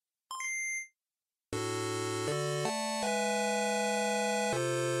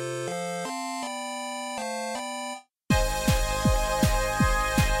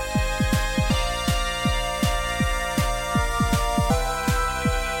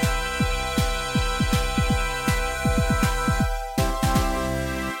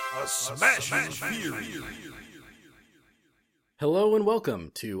Hello and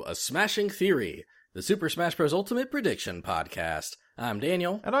welcome to A Smashing Theory, the Super Smash Bros. Ultimate Prediction podcast. I'm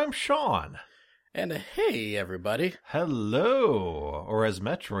Daniel. And I'm Sean. And hey, everybody. Hello, or as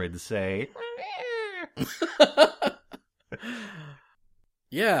Metroid say.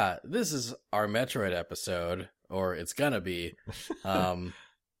 Yeah, this is our Metroid episode, or it's gonna be.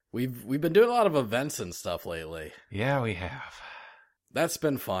 We've been doing a lot of events and stuff lately. Yeah, we have. That's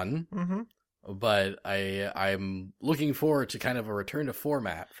been fun. Mm-hmm. But I'm looking forward to kind of a return to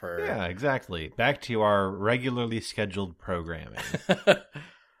format for... Yeah, exactly. Back to our regularly scheduled programming.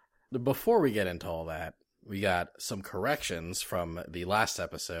 Before we get into all that, we got some corrections from the last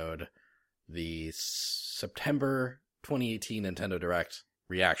episode, the September 2018 Nintendo Direct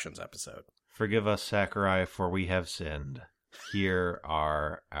Reactions episode. Forgive us, Sakurai, for we have sinned. Here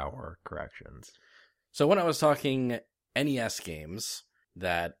are our corrections. So when I was talking NES games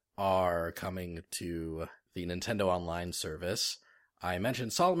that are coming to the Nintendo Online service, I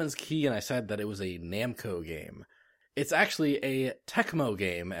mentioned Solomon's Key and I said that it was a Namco game. It's actually a Tecmo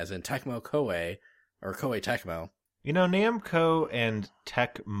game, as in Tecmo Koei, or Koei Tecmo. You know, Namco and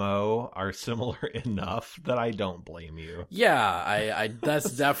Tecmo are similar enough that I don't blame you. Yeah, I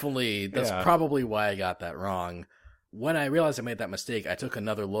that's definitely, that's Yeah. probably why I got that wrong. When I realized I made that mistake, I took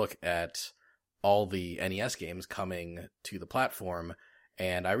another look at all the NES games coming to the platform,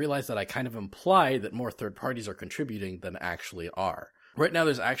 and I realized that I kind of implied that more third parties are contributing than actually are. Right now,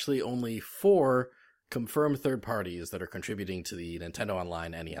 there's actually only 4 confirmed third parties that are contributing to the Nintendo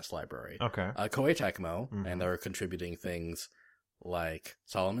Online NES library. Okay. Koei Tecmo, and they're contributing things like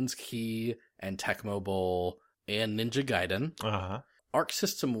Solomon's Key and Tecmo Bowl and Ninja Gaiden. Uh-huh. Arc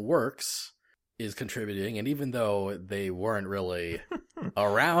System Works is contributing, and even though they weren't really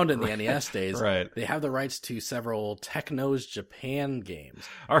around in the NES days, Right. they have the rights to several Techno's Japan games.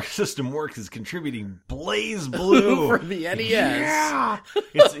 Arc System Works is contributing Blaze Blue For the NES. Yeah,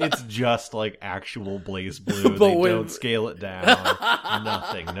 it's just like actual Blaze Blue. But They with- don't scale it down.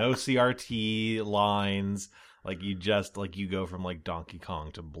 Nothing. No CRT lines. Like you go from like Donkey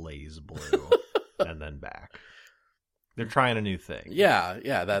Kong to Blaze Blue and then back. They're trying a new thing. Yeah,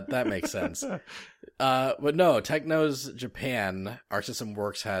 that makes sense. But no, Techno's Japan, Arc System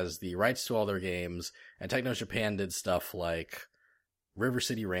Works has the rights to all their games, and Techno's Japan did stuff like River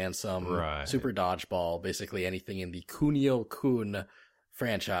City Ransom, Right. Super Dodgeball, basically anything in the Kunio-kun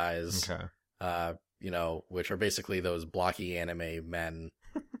franchise, Okay. which are basically those blocky anime men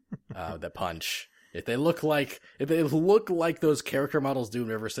that punch. If they look like those character models do in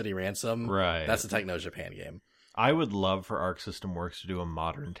River City Ransom, Right. that's a Techno's Japan game. I would love for Arc System Works to do a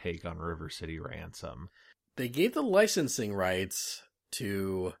modern take on River City Ransom. They gave the licensing rights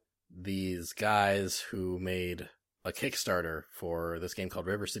to these guys who made a Kickstarter for this game called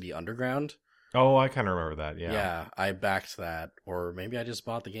River City Underground. Oh, I kind of remember that. Yeah. Yeah, I backed that. Or maybe I just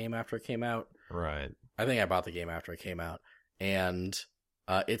bought the game after it came out. Right. I think I bought the game after it came out. And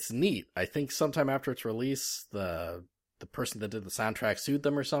it's neat. I think sometime after its release, the person that did the soundtrack sued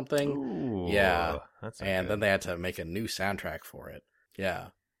them or something. Ooh, Yeah. That's And good. then they had to make a new soundtrack for it. Yeah.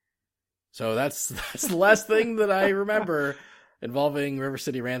 So that's the last thing that I remember involving River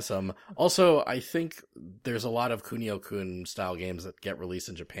City Ransom. Also, I think there's a lot of Kunio-kun style games that get released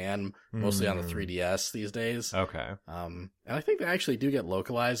in Japan, mostly on the 3DS these days. Okay. And I think they actually do get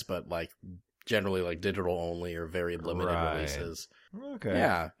localized, but like generally like digital only or very limited Right. releases. Okay.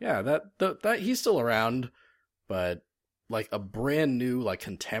 Yeah, that he's still around, but like a brand new, like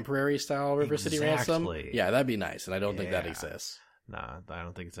contemporary style River City Ransom. Exactly. Yeah, that'd be nice, and I don't think that Yeah. exists. Nah, I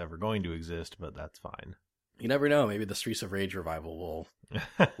don't think it's ever going to exist, but that's fine. You never know. Maybe the Streets of Rage revival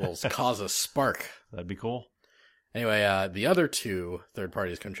will cause a spark. That'd be cool. Anyway, the other 2 third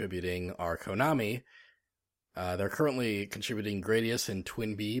parties contributing are Konami. They're currently contributing Gradius and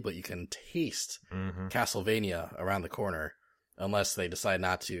Twin Bee, but you can taste Mm-hmm. Castlevania around the corner, unless they decide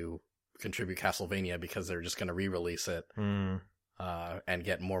not to contribute Castlevania because they're just going to re-release it and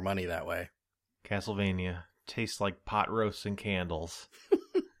get more money that way. Castlevania tastes like pot roasts and candles.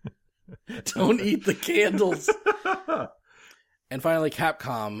 Don't eat the candles. And finally,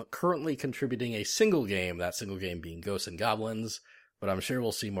 Capcom currently contributing a single game, that single game being Ghosts and Goblins, but I'm sure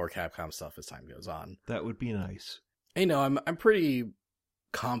we'll see more Capcom stuff as time goes on. That would be nice. You know, I'm pretty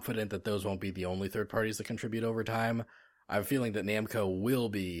confident that those won't be the only third parties that contribute over time. I have a feeling that Namco will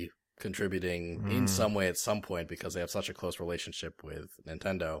be contributing in some way at some point because they have such a close relationship with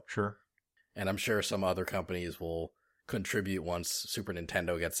Nintendo. Sure. And I'm sure some other companies will contribute once Super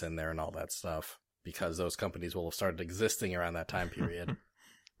Nintendo gets in there and all that stuff, because those companies will have started existing around that time period.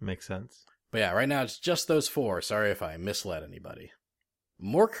 Makes sense. But yeah, right now it's just those 4. Sorry if I misled anybody.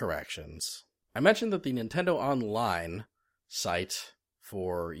 More corrections. I mentioned that the Nintendo Online site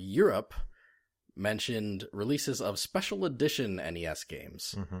for Europe mentioned releases of special edition NES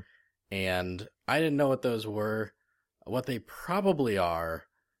games. Mm-hmm. And I didn't know what those were. What they probably are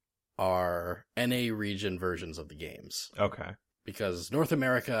NA region versions of the games. Okay. Because North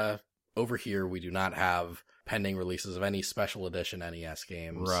America, over here, we do not have pending releases of any special edition NES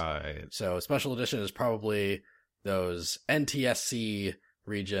games. Right. So special edition is probably those NTSC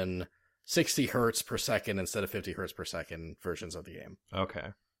region 60 hertz per second instead of 50 hertz per second versions of the game. Okay.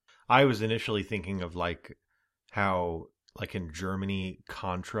 I was initially thinking of like how like in Germany,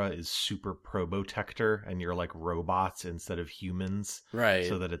 Contra is super probotector and you're like robots instead of humans. Right.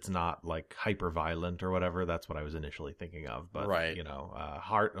 So that it's not like hyper violent or whatever. That's what I was initially thinking of. But, right.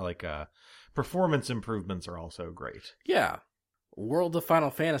 Performance improvements are also great. Yeah. World of Final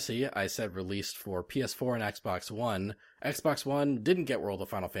Fantasy, I said, released for PS4 and Xbox One. Xbox One didn't get World of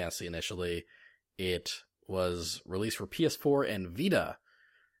Final Fantasy initially. It was released for PS4 and Vita.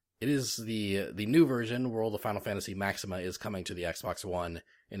 It is the new version, World of Final Fantasy Maxima, is coming to the Xbox One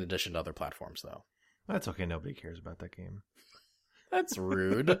in addition to other platforms, though. That's okay. Nobody cares about that game. That's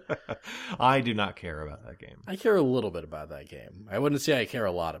rude. I do not care about that game. I care a little bit about that game. I wouldn't say I care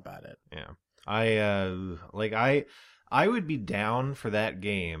a lot about it. Yeah. I would be down for that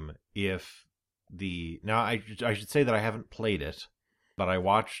game if I should say that I haven't played it, but I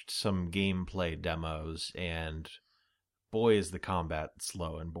watched some gameplay demos and boy is the combat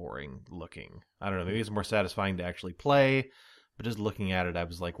slow and boring looking. I don't know, maybe it's more satisfying to actually play, but just looking at it I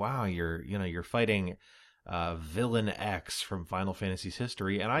was like, wow, you're fighting Villain X from Final Fantasy's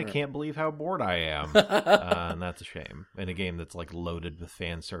history, and I can't believe how bored I am. And that's a shame. In a game that's like loaded with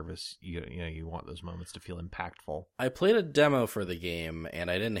fan service, you want those moments to feel impactful. I played a demo for the game, and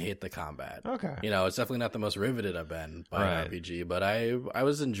I didn't hate the combat. Okay. It's definitely not the most riveted I've been by an RPG, but I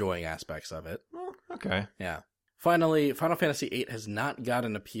was enjoying aspects of it. Oh, okay. Yeah. Finally, Final Fantasy VIII has not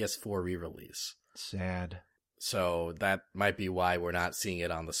gotten a PS4 re-release. Sad. So that might be why we're not seeing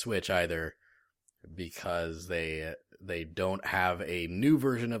it on the Switch either, because they don't have a new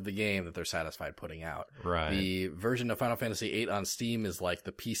version of the game that they're satisfied putting out. Right. The version of Final Fantasy VIII on Steam is like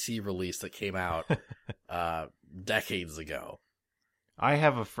the PC release that came out decades ago. I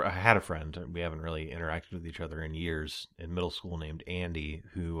had a friend, we haven't really interacted with each other in years, in middle school, named Andy,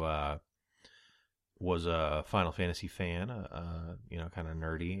 who was a Final Fantasy fan, kind of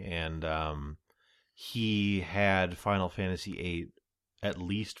nerdy, and he had Final Fantasy VIII at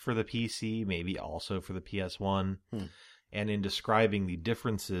least for the PC, maybe also for the PS1. And in describing the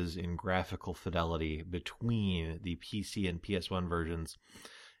differences in graphical fidelity between the PC and PS1 versions,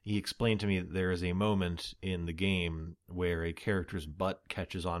 he explained to me that there is a moment in the game where a character's butt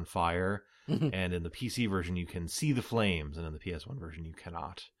catches on fire, and in the PC version you can see the flames, and in the PS1 version you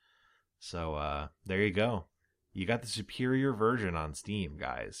cannot. So there you go. You got the superior version on Steam,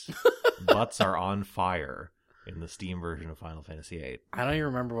 guys. Butts are on fire in the Steam version of Final Fantasy VIII. I don't even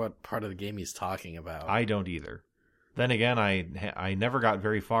remember what part of the game he's talking about. I don't either. Then again, I never got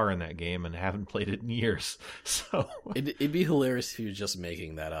very far in that game and haven't played it in years. So It'd be hilarious if he was just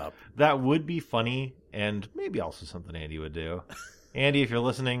making that up. That would be funny, and maybe also something Andy would do. Andy, if you're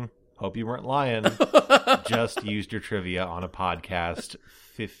listening, hope you weren't lying. Just used your trivia on a podcast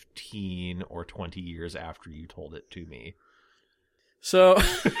 15 or 20 years after you told it to me. So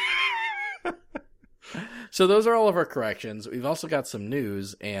those are all of our corrections. We've also got some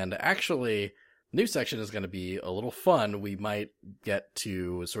news, and actually, news section is going to be a little fun. We might get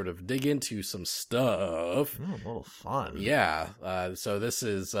to sort of dig into some stuff. A little fun. Yeah. So this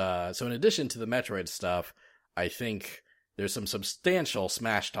is, so in addition to the Metroid stuff, I think there's some substantial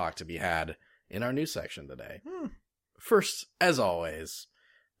Smash talk to be had in our news section today. First, as always,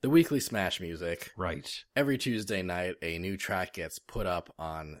 the weekly Smash music. Right. Every Tuesday night, a new track gets put up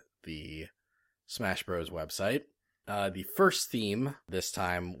on the Smash Bros. Website. The first theme this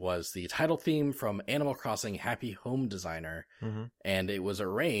time was the title theme from Animal Crossing Happy Home Designer, and it was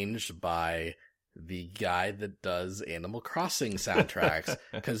arranged by the guy that does Animal Crossing soundtracks,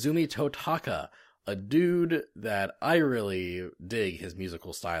 Kazumi Totaka, a dude that I really dig his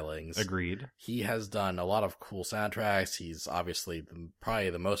musical stylings. Agreed. He has done a lot of cool soundtracks. He's obviously probably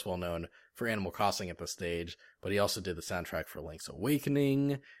the most well-known for Animal Crossing at this stage, but he also did the soundtrack for Link's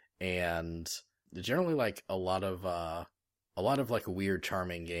Awakening, and generally like a lot of like weird,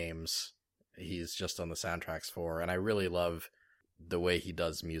 charming games he's just on the soundtracks for, and I really love the way he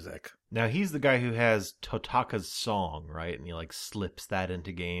does music. Now he's the guy who has Totaka's song, right? And he like slips that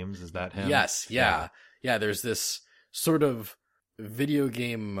into games. Is that him? Yes, yeah. There's this sort of video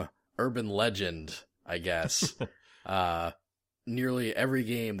game urban legend, I guess. nearly every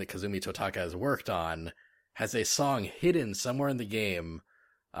game that Kazumi Totaka has worked on has a song hidden somewhere in the game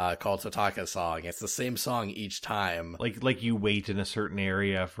called Totaka Song. It's the same song each time. Like you wait in a certain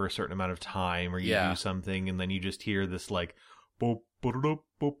area for a certain amount of time, or you do something, and then you just hear this like, boop, boop,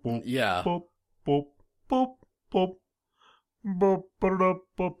 boop, boop, yeah, boop, boop, boop, boop, boop, boop,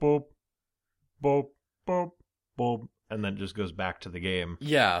 boop, boop, boop, boop, and then it just goes back to the game.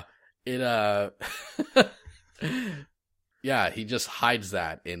 Yeah, it yeah, he just hides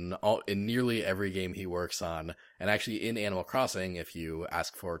that in nearly every game he works on. And actually in Animal Crossing, if you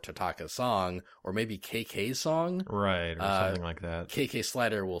ask for Totaka's song, or maybe KK's song. Right, or something like that. KK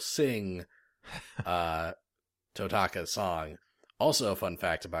Slider will sing Totaka's song. Also a fun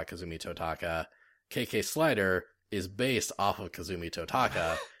fact about Kazumi Totaka, KK Slider is based off of Kazumi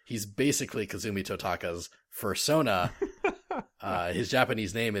Totaka. He's basically Kazumi Totaka's fursona. His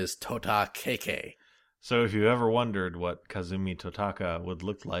Japanese name is Tota KK. So if you ever wondered what Kazumi Totaka would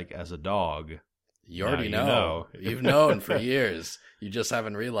look like as a dog, you already know. You've known for years. You just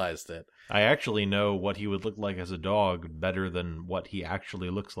haven't realized it. I actually know what he would look like as a dog better than what he actually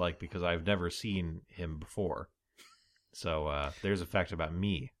looks like because I've never seen him before. So there's a fact about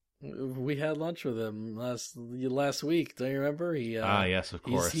me. We had lunch with him last week. Do you remember? Yes, of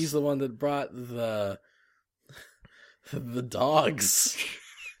course. He's the one that brought the dogs.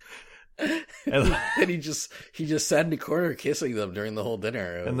 And he just sat in the corner kissing them during the whole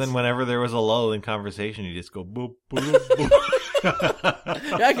dinner. And then whenever there was a lull in conversation, he'd just go boop, boop, boop.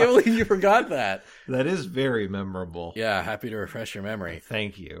 Yeah, I can't believe you forgot that. That is very memorable. Yeah, happy to refresh your memory.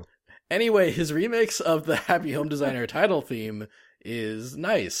 Thank you. Anyway, his remix of the Happy Home Designer title theme is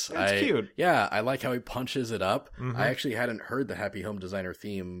nice. It's cute. Yeah, I like how he punches it up. Mm-hmm. I actually hadn't heard the Happy Home Designer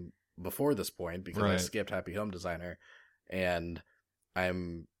theme before this point because I skipped Happy Home Designer, and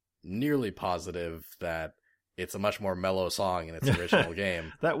I'm nearly positive that it's a much more mellow song in its original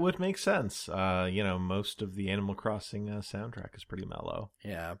game. That would make sense. Most of the Animal Crossing soundtrack is pretty mellow.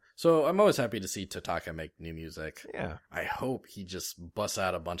 Yeah. So I'm always happy to see Totaka make new music. Yeah. I hope he just busts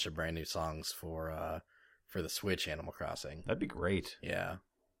out a bunch of brand new songs for the Switch Animal Crossing. That'd be great. Yeah.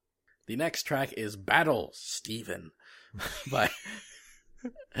 The next track is Battle, Steven. by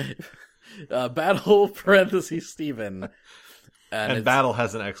Battle parentheses Steven. And Battle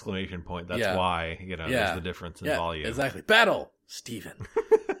has an exclamation point. That's why, there's the difference in volume. Exactly. Battle, Steven.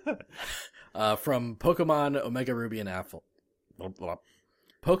 From Pokemon Omega Ruby and Alpha.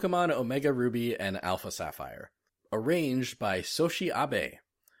 Pokemon Omega Ruby and Alpha Sapphire. Arranged by Soshi Abe.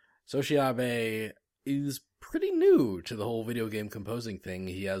 Soshi Abe is pretty new to the whole video game composing thing.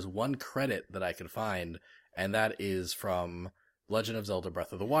 He has one credit that I could find, and that is from Legend of Zelda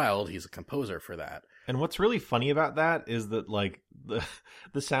Breath of the Wild. He's a composer for that. And what's really funny about that is that like the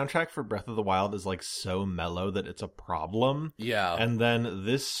soundtrack for Breath of the Wild is like so mellow that it's a problem. Yeah. And then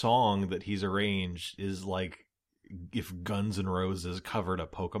this song that he's arranged is like if Guns N' Roses covered a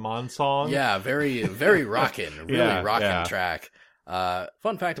Pokemon song. Yeah, very very rockin', really rockin' track.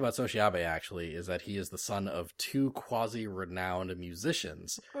 Fun fact about Soshi Abe, actually, is that he is the son of two quasi-renowned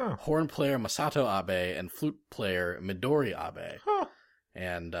musicians, horn player Masato Abe and flute player Midori Abe. Huh.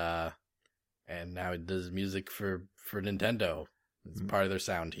 And now he does music for Nintendo. It's part of their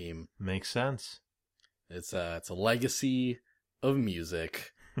sound team. Makes sense. It's a legacy of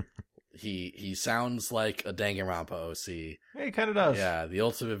music. He sounds like a Danganronpa OC. Yeah, he kind of does. Yeah, the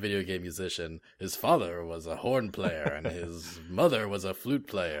ultimate video game musician. His father was a horn player, and his mother was a flute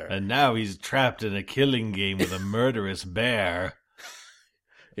player. And now he's trapped in a killing game with a murderous bear.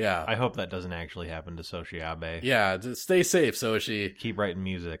 Yeah. I hope that doesn't actually happen to Soshi Abe. Yeah, just stay safe, Soshi. Keep writing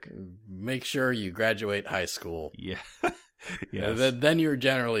music. Make sure you graduate high school. Yeah. Yes. Then you're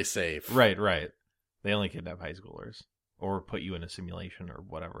generally safe. Right. They only kidnap high schoolers. Or put you in a simulation or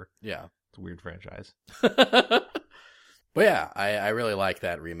whatever. Yeah. It's a weird franchise. But yeah, I really like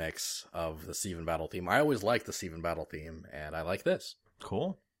that remix of the Steven Battle theme. I always like the Steven Battle theme, and I like this.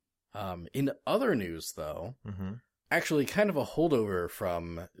 Cool. In other news, though, actually kind of a holdover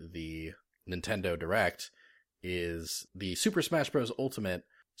from the Nintendo Direct is the Super Smash Bros. Ultimate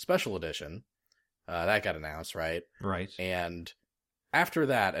Special Edition. That got announced, right? Right. And after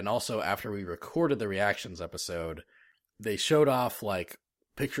that, and also after we recorded the reactions episode, they showed off like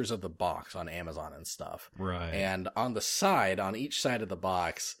pictures of the box on Amazon and stuff. Right. And on the side, on each side of the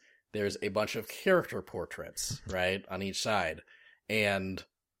box, there's a bunch of character portraits, right? On each side. And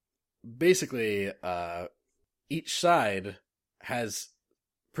basically, each side has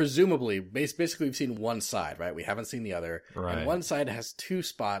presumably, basically we've seen one side, right? We haven't seen the other. Right. And one side has two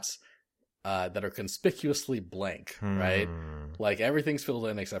spots that are conspicuously blank, right? Like everything's filled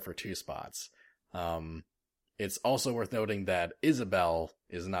in except for two spots. It's also worth noting that Isabelle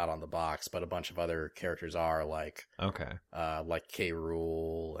is not on the box, but a bunch of other characters are, like K.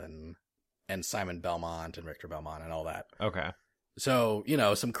 Rool and Simon Belmont and Richter Belmont and all that. Okay. So,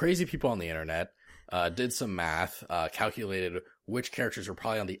 some crazy people on the internet did some math, calculated which characters were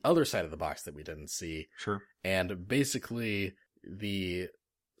probably on the other side of the box that we didn't see. Sure. And basically, the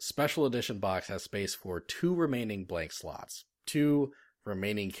special edition box has space for 2 remaining blank slots, 2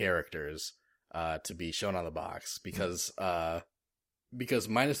 remaining characters to be shown on the box, because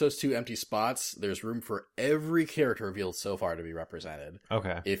minus those 2 empty spots, there's room for every character revealed so far to be represented.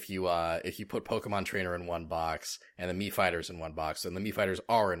 Okay. If you put Pokemon Trainer in one box and the Mii Fighters in one box, and the Mii Fighters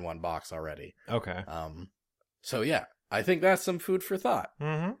are in one box already. Okay. So yeah, I think that's some food for thought.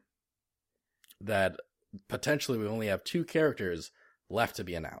 Mm-hmm. That potentially we only have 2 characters left to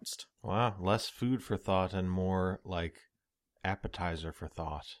be announced. Wow, less food for thought and more like appetizer for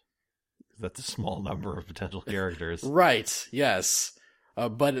thought. That's a small number of potential characters. Right, yes.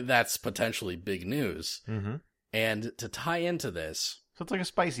 But that's potentially big news. Mm-hmm. And to tie into this... So it's like a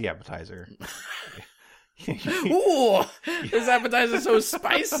spicy appetizer. Ooh! This appetizer's so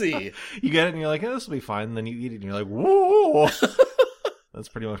spicy! You get it and you're like, oh, this will be fine. And then you eat it and you're like, whoa! That's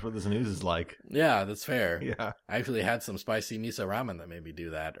pretty much what this news is like. Yeah, that's fair. Yeah. I actually had some spicy miso ramen that made me do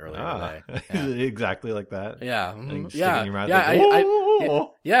that earlier today. Yeah. Exactly like that? Yeah. Yeah. In your mouth,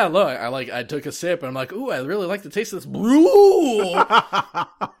 yeah, look, I took a sip and I'm like, ooh, I really like the taste of this. Ooh!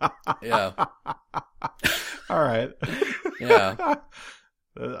 Yeah. All right. Yeah.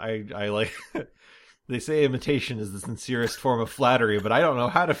 I like... They say imitation is the sincerest form of flattery, but I don't know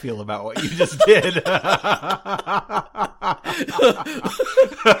how to feel about what you just did.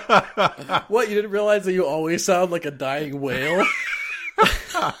 What, you didn't realize that you always sound like a dying whale?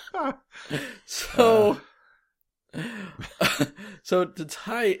 So to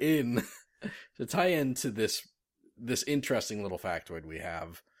tie into this interesting little factoid we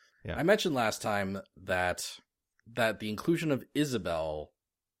have, I mentioned last time that the inclusion of Isabelle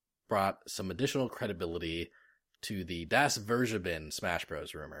brought some additional credibility to the DasVergeben Smash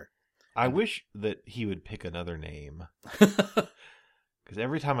Bros. Rumor. I wish that he would pick another name. Because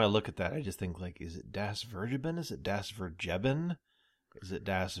every time I look at that, I just think, like, is it DasVergeben? Is it DasVergeben? Is it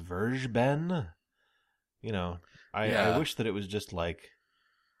DasVergeben? I wish that it was just like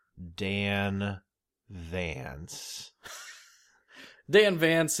Dan Vance. Dan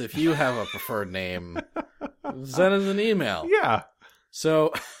Vance, if you have a preferred name, send us an email. Yeah.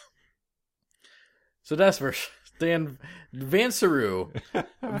 So Dan Vanceru,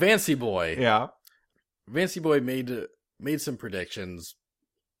 Vancy Boy. Yeah. Vancy Boy made some predictions,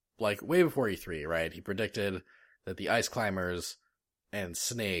 like, way before E3, right? He predicted that the Ice Climbers and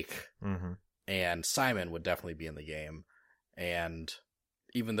Snake and Simon would definitely be in the game. And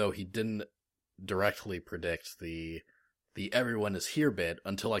even though he didn't directly predict the everyone is here bit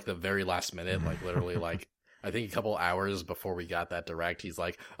until, like, the very last minute, like, literally, like, I think a couple hours before we got that direct, he's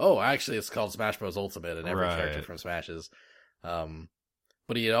like, oh, actually, it's called Smash Bros. Ultimate, and every character from Smash is. But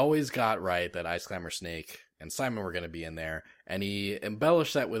he had always got right that Ice Climber, Snake, and Simon were going to be in there, and he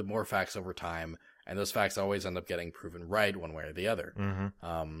embellished that with more facts over time, and those facts always end up getting proven right one way or the other.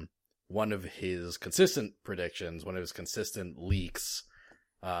 Mm-hmm. One of his consistent predictions, one of his consistent leaks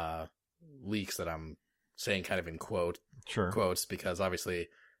that I'm saying kind of in quotes, because obviously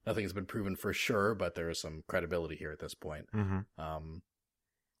nothing's been proven for sure, but there is some credibility here at this point. Mm-hmm.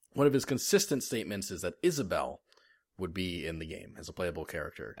 One of his consistent statements is that Isabelle would be in the game as a playable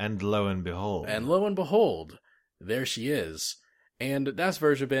character. And lo and behold, there she is. And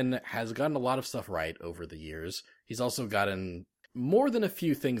DasVergeben has gotten a lot of stuff right over the years. He's also gotten more than a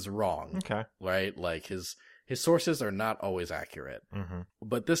few things wrong. Okay. Right? Like, his sources are not always accurate. Mm-hmm.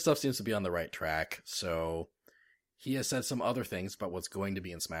 But this stuff seems to be on the right track, so he has said some other things about what's going to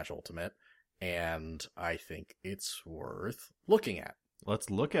be in Smash Ultimate, and I think it's worth looking at. Let's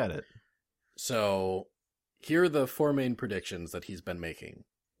look at it. So, here are the 4 main predictions that he's been making.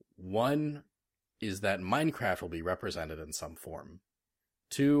 1 is that Minecraft will be represented in some form.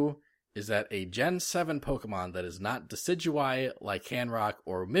 2 is that a Gen 7 Pokemon that is not Decidueye, Lycanroc,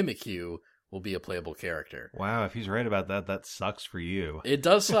 or Mimikyu will be a playable character. Wow, if he's right about that, that sucks for you. It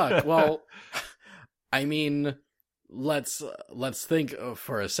does suck. Well, I mean, let's think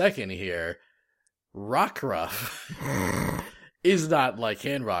for a second here. Rockruff is not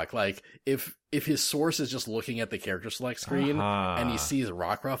Lycanroc. Like, if his source is just looking at the character select screen and he sees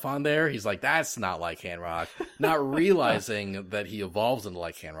Rockruff on there, he's like, that's not Lycanroc, not realizing that he evolves into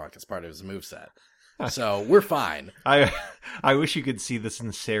Lycanroc as part of his moveset. So we're fine. I wish you could see the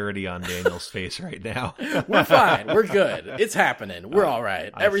sincerity on Daniel's face right now. We're fine. We're good. It's happening. We're all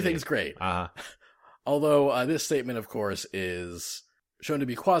right. Everything's great. Although this statement, of course, is shown to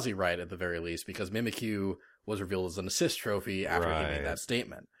be quasi-right at the very least, because Mimikyu was revealed as an assist trophy after he made that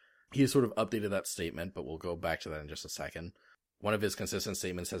statement. He sort of updated that statement, but we'll go back to that in just a second. One of his consistent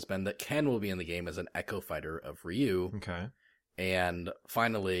statements has been that Ken will be in the game as an Echo Fighter of Ryu. Okay. And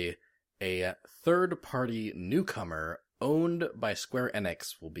finally, a third-party newcomer owned by Square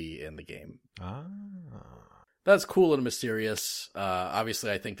Enix will be in the game. Ah. That's cool and mysterious.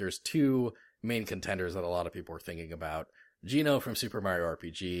 Obviously, I think there's two main contenders that a lot of people are thinking about. Gino from Super Mario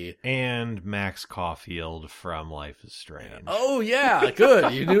RPG. And Max Caulfield from Life is Strange. Oh, yeah,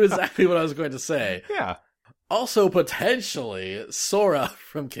 good. You knew exactly what I was going to say. Yeah. Also, potentially, Sora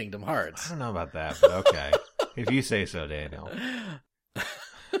from Kingdom Hearts. I don't know about that, but okay. If you say so, Daniel.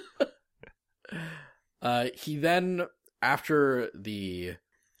 He then, after the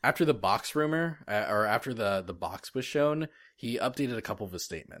box rumor, or after the box was shown, he updated a couple of his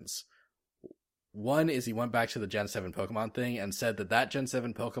statements. One is he went back to the Gen 7 Pokemon thing and said that Gen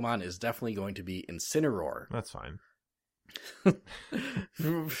 7 Pokemon is definitely going to be Incineroar. That's fine.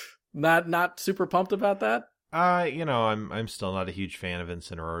 Not super pumped about that? I'm still not a huge fan of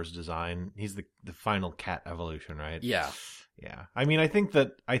Incineroar's design. He's the final cat evolution, right? Yeah. Yeah. I mean, I think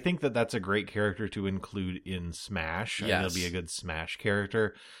that that's a great character to include in Smash. Yes. I think he'll be a good Smash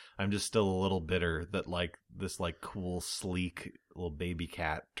character. I'm just still a little bitter that this cool, sleek little baby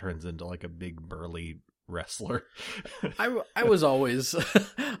cat turns into a big burly wrestler. I was always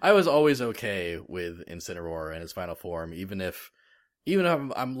okay with Incineroar in his final form, even if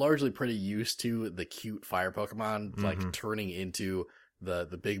I'm largely pretty used to the cute fire Pokemon turning into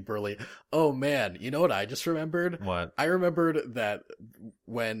the big burly. Oh man, you know what I just remembered? What? I remembered that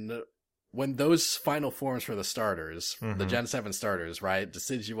when those final forms for the starters, the Gen 7 starters, right?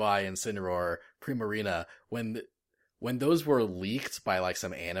 Decidueye, Incineroar, Primarina, when those were leaked by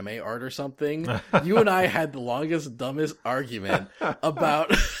some anime art or something, you and I had the longest, dumbest argument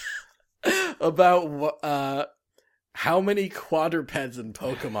about how many quadrupeds in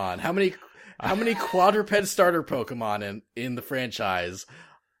Pokemon, how many quadruped starter Pokemon in the franchise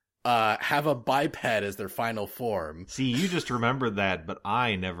have a biped as their final form. See, you just remembered that, but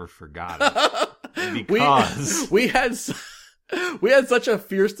I never forgot it. Because we had such a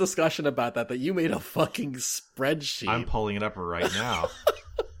fierce discussion about that you made a fucking spreadsheet. I'm pulling it up right now.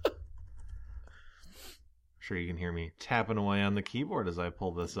 Sure you can hear me tapping away on the keyboard as I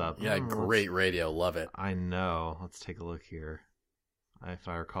pull this up. Yeah, great radio, love it. I know. Let's take a look here. If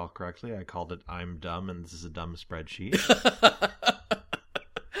I recall correctly, I called it I'm Dumb, and this is a dumb spreadsheet.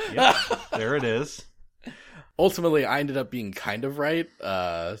 Yep, there it is. Ultimately, I ended up being kind of right,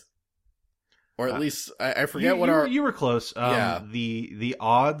 or at least I forget you were close. Yeah. The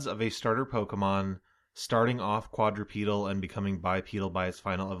odds of a starter Pokemon starting off quadrupedal and becoming bipedal by its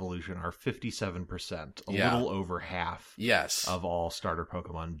final evolution are 57%. A little over half. Yes. Of all starter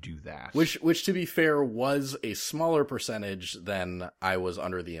Pokemon do that. Which to be fair was a smaller percentage than I was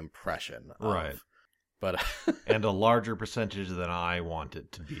under the impression of. Right. But and a larger percentage than I want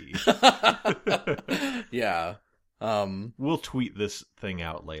it to be. Yeah. We'll tweet this thing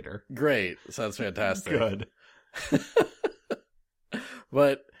out later. Great. Sounds fantastic. Good.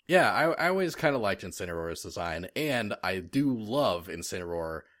 But yeah, I always kind of liked Incineroar's design, and I do love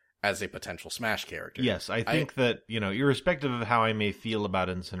Incineroar as a potential Smash character. Yes, I think that, irrespective of how I may feel about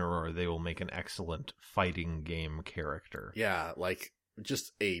Incineroar, they will make an excellent fighting game character. Yeah,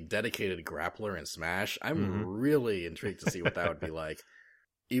 just a dedicated grappler in Smash. I'm really intrigued to see what that would be like.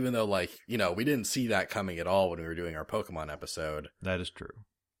 Even though, we didn't see that coming at all when we were doing our Pokemon episode. That is true.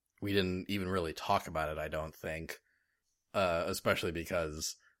 We didn't even really talk about it, I don't think. Especially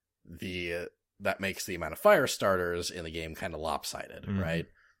because that makes the amount of fire starters in the game kind of lopsided, right?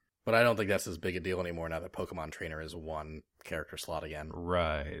 But I don't think that's as big a deal anymore now that Pokemon Trainer is one character slot again.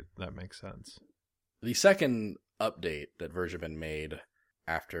 Right, that makes sense. The second update that DasVergeben made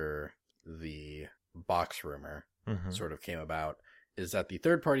after the box rumor sort of came about is that the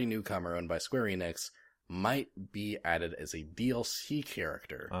third-party newcomer owned by Square Enix might be added as a DLC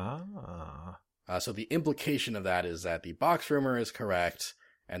character. So the implication of that is that the box rumor is correct,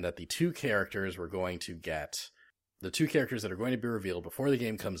 and that the two characters that are going to be revealed before the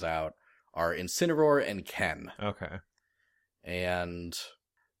game comes out are Incineroar and Ken. Okay. And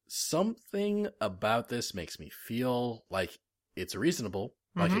something about this makes me feel like it's reasonable,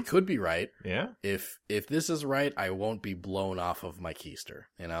 like it could be right. Yeah. If this is right, I won't be blown off of my keister,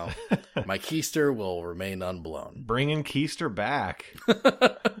 My keister will remain unblown. Bringing keister back.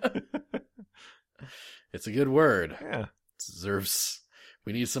 It's a good word. Yeah. It deserves...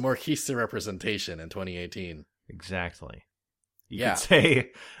 We need some more keister representation in 2018. Exactly. You could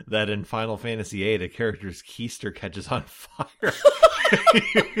say that in Final Fantasy VIII, a character's keister catches on fire.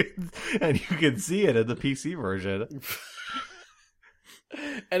 And you can see it in the PC version.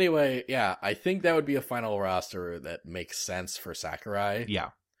 Anyway, yeah, I think that would be a final roster that makes sense for Sakurai. Yeah.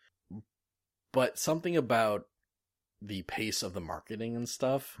 But something about the pace of the marketing and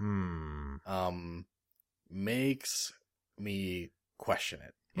stuff makes me question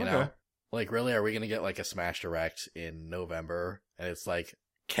it. You know? Like, really, are we going to get like a Smash Direct in November? And it's like,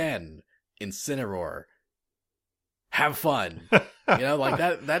 Ken, Incineroar, have fun. You know, like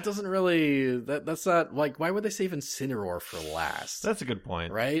that doesn't really, that's not, like, why would they save Incineroar for last? That's a good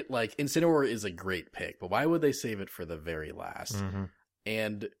point. Right? Like, Incineroar is a great pick, but why would they save it for the very last? Mm-hmm.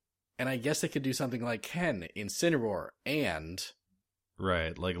 And I guess they could do something like Ken, Incineroar, and...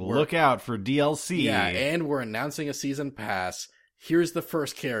 Right, like, look out for DLC. Yeah, and we're announcing a season pass. Here's the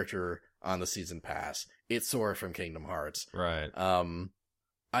first character on the season pass. It's Sora from Kingdom Hearts. Right.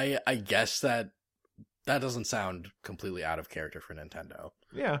 I guess that doesn't sound completely out of character for Nintendo.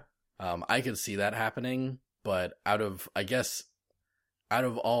 Yeah. I could see that happening, but out of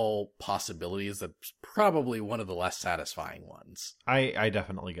all possibilities, that's probably one of the less satisfying ones. I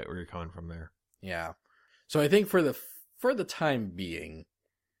definitely get where you're coming from there. Yeah. So I think for the time being,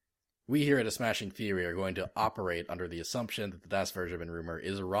 we here at A Smashing Theory are going to operate under the assumption that the DasVergeben rumor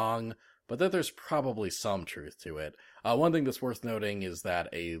is wrong, but that there's probably some truth to it. One thing that's worth noting is that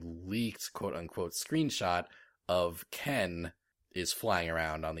a leaked quote-unquote screenshot of Ken is flying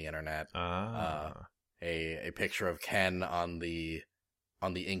around on the internet. A picture of Ken on the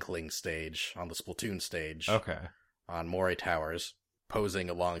Inkling stage, on the Splatoon stage. Okay. On Moray Towers, posing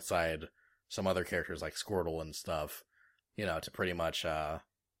alongside some other characters like Squirtle and stuff, you know, to pretty much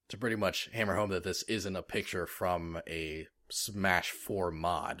hammer home that this isn't a picture from a Smash 4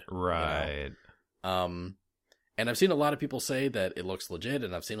 mod. Right. You know? And I've seen a lot of people say that it looks legit,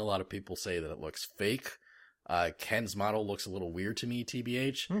 and I've seen a lot of people say that it looks fake. Ken's model looks a little weird to me,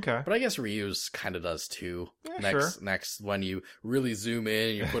 TBH. Okay. But I guess Ryu's kind of does too. Yeah, Next, when you really zoom in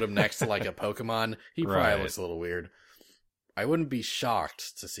and you put him next to like a Pokemon, he probably looks a little weird. I wouldn't be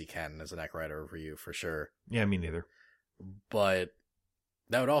shocked to see Ken as an Echo Rider of Ryu for sure. Yeah, me neither. But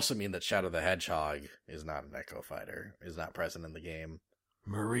that would also mean that Shadow the Hedgehog is not an Echo Fighter, is not present in the game.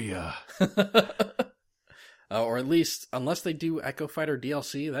 Maria. Or at least, unless they do Echo Fighter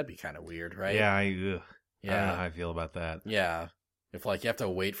DLC, that'd be kind of weird, right? Yeah, I don't know how I feel about that. Yeah. If, like, you have to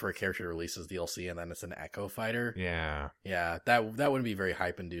wait for a character to release as DLC and then it's an Echo Fighter. Yeah. Yeah, that wouldn't be very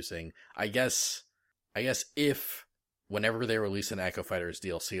hype-inducing. I guess if, whenever they release an Echo Fighter's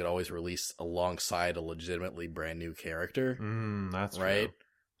DLC, it always release alongside a legitimately brand new character. That's right.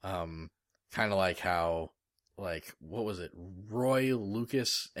 True. Kind of like how, like, what was it? Roy,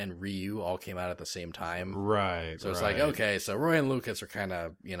 Lucas, and Ryu all came out at the same time. Right. So it's like, okay, so Roy and Lucas are kind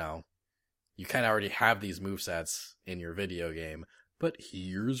of, you know, you kind of already have these movesets in your video game, but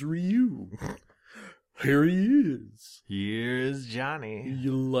here's Ryu. Here he is. Here's Johnny.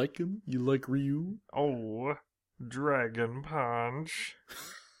 You like him? You like Ryu? Oh, Dragon Punch.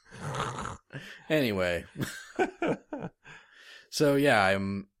 Anyway. So yeah,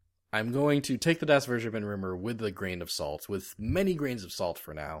 I'm going to take the DasVergeben rumor with a grain of salt, with many grains of salt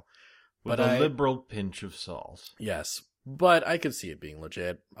for now. With a liberal pinch of salt. Yes, but I could see it being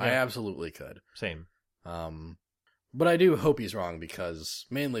legit. Yeah. I absolutely could. Same. But I do hope he's wrong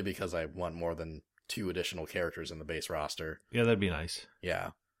mainly because I want more than 2 additional characters in the base roster. Yeah, that'd be nice. Yeah.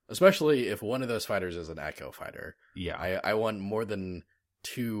 Especially if one of those fighters is an Echo Fighter. Yeah. I want more than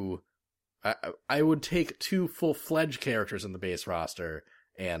 2... I would take 2 full-fledged characters in the base roster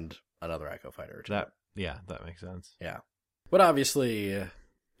and another Echo Fighter. That makes sense. Yeah. But obviously,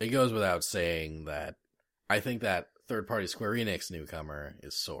 it goes without saying that I think that third-party Square Enix newcomer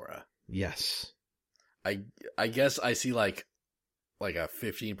is Sora. Yes. I guess I see like a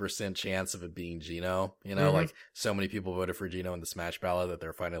 15% chance of it being Gino. You know, like so many people voted for Gino in the Smash ballot that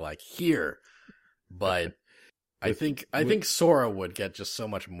they're finally like, here. But I think Sora would get just so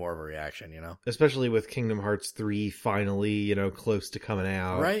much more of a reaction, you know? Especially with Kingdom Hearts 3 finally, you know, close to coming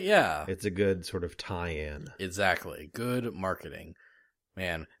out. Right, yeah. It's a good sort of tie-in. Exactly. Good marketing.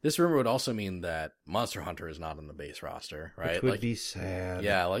 Man, this rumor would also mean that Monster Hunter is not on the base roster, right? Which would be sad.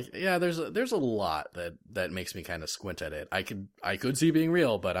 Yeah, there's a lot that makes me kind of squint at it. I could see being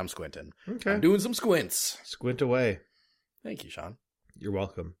real, but I'm squinting. Okay. I'm doing some squints. Squint away. Thank you, Sean. You're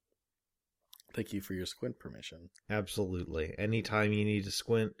welcome. Thank you for your squint permission. Absolutely. Anytime you need to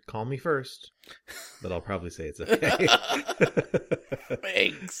squint, call me first. But I'll probably say it's okay.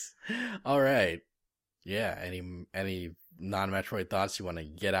 Thanks. All right. Yeah, any non-Metroid thoughts you want to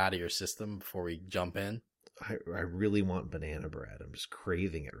get out of your system before we jump in? I really want banana bread. I'm just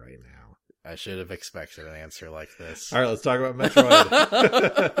craving it right now. I should have expected an answer like this. All right, let's talk about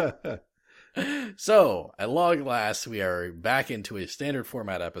Metroid. So, at long last, we are back into a standard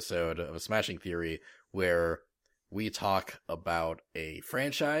format episode of Smashing Theory where we talk about a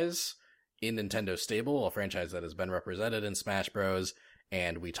franchise in Nintendo's stable, a franchise that has been represented in Smash Bros.,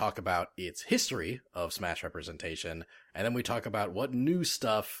 and we talk about its history of Smash representation, and then we talk about what new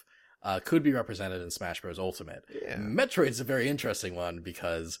stuff could be represented in Smash Bros. Ultimate. Yeah. Metroid's a very interesting one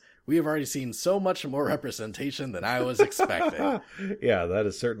because we have already seen so much more representation than I was expecting. Yeah, that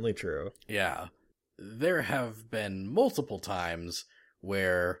is certainly true. Yeah. There have been multiple times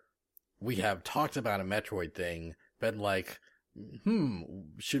where we have talked about a Metroid thing, been like,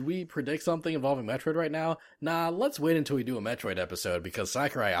 should we predict something involving Metroid right now? Nah, let's wait until we do a Metroid episode because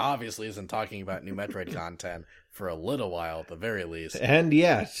Sakurai obviously isn't talking about new Metroid content for a little while at the very least. And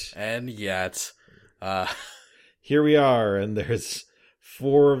yet, here we are, and there's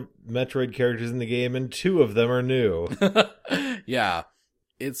 4 Metroid characters in the game, and 2 of them are new. Yeah.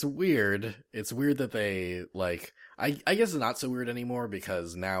 It's weird. It's weird that they, like, I guess it's not so weird anymore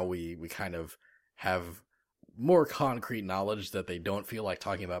because now we kind of have more concrete knowledge that they don't feel like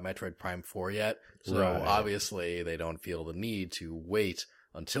talking about Metroid Prime 4 yet. So Right. obviously they don't feel the need to wait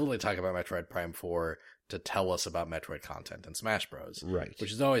until they talk about Metroid Prime 4 to tell us about Metroid content in Smash Bros. Right.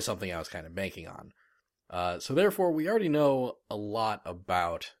 Which is always something I was kind of banking on. So therefore we already know a lot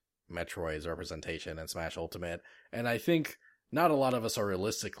about Metroid's representation in Smash Ultimate, and I think not a lot of us are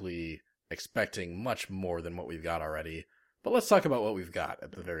realistically expecting much more than what we've got already. But let's talk about what we've got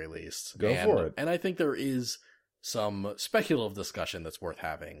at the very least. Go for it. And I think there is some speculative discussion that's worth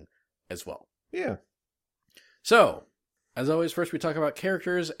having as well. Yeah. So, as always, first we talk about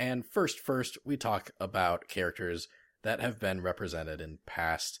characters, and first we talk about characters that have been represented in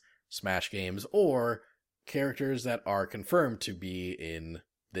past Smash games, or characters that are confirmed to be in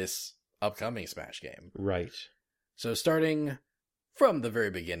this upcoming Smash game. Right. So starting from the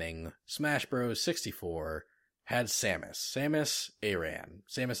very beginning, Smash Bros. 64 had Samus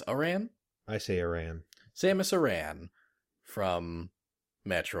Aran? I say Aran. Samus Aran from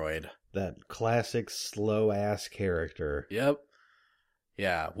Metroid. That classic slow-ass character. Yep.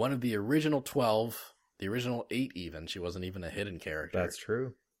 Yeah, one of the original 12, the original 8 even. She wasn't even a hidden character. That's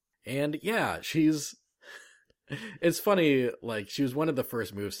true. And yeah, she's... It's funny, like, she was one of the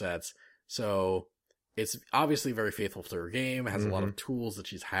first movesets, so it's obviously very faithful to her game, has a lot of tools that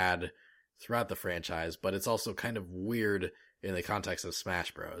she's had throughout the franchise, but it's also kind of weird in the context of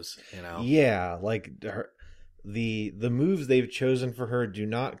Smash Bros, you know? Yeah, like the moves they've chosen for her do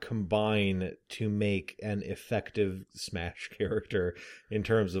not combine to make an effective Smash character in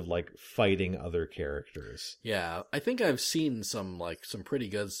terms of like fighting other characters. Yeah, I think I've seen some pretty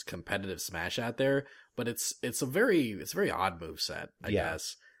good competitive Smash out there, but it's a very odd moveset, I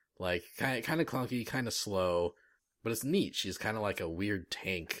guess. Like kind of clunky, kind of slow, but it's neat. She's kind of like a weird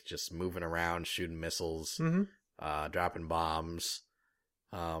tank, just moving around, shooting missiles, dropping bombs.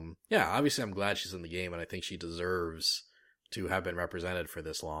 Yeah, obviously I'm glad she's in the game, and I think she deserves to have been represented for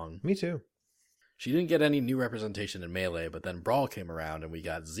this long. Me too. She didn't get any new representation in Melee, but then Brawl came around, and we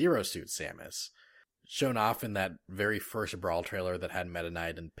got Zero Suit Samus, shown off in that very first Brawl trailer that had Meta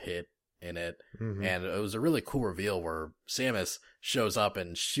Knight and Pit in it. And it was a really cool reveal where Samus shows up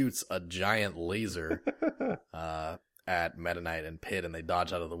and shoots a giant laser at Meta Knight and Pit, and they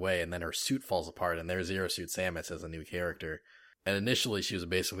dodge out of the way, and then her suit falls apart, and there's Zero Suit Samus as a new character. And initially she was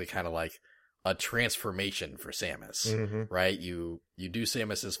basically kind of like a transformation for Samus, right? You do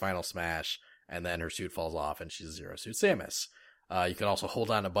Samus's final smash, and then her suit falls off, and she's Zero Suit Samus. You can also hold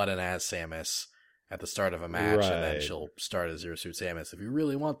on a button as Samus at the start of a match, and then she'll start as Zero Suit Samus if you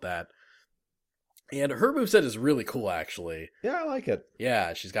really want that. And her moveset is really cool, actually. Yeah, I like it.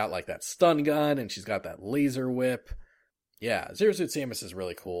 Yeah, she's got like that stun gun, and she's got that laser whip. Yeah, Zero Suit Samus is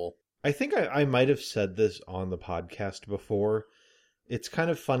really cool. I think I might have said this on the podcast before. It's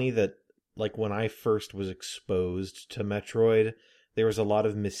kind of funny that, like, when I first was exposed to Metroid, there was a lot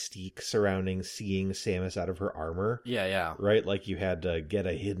of mystique surrounding seeing Samus out of her armor. Yeah. Right? Like, you had to get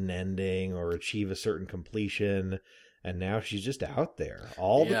a hidden ending or achieve a certain completion. And now she's just out there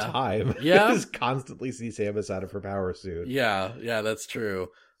all the time. Yeah. Just constantly see Samus out of her power suit. Yeah, that's true.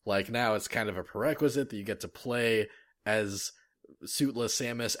 Like, now it's kind of a prerequisite that you get to play as suitless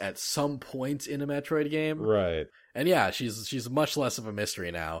Samus at some point in a Metroid game. Right. And yeah, she's much less of a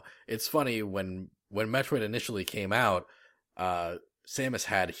mystery now. It's funny, when Metroid initially came out, Samus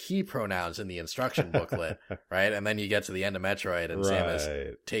had he pronouns in the instruction booklet, right? And then you get to the end of Metroid, and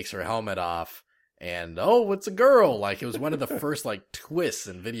Samus takes her helmet off, and oh, it's a girl! Like, it was one of the first like twists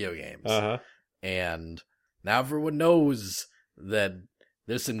in video games. And Now everyone knows that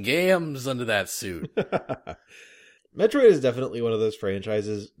there's some games under that suit. Metroid is definitely one of those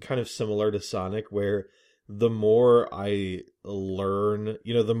franchises, kind of similar to Sonic, where the more I learn,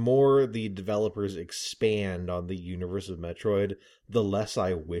 the more the developers expand on the universe of Metroid, the less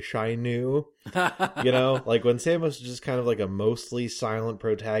I wish I knew. Like when Samus was just kind of like a mostly silent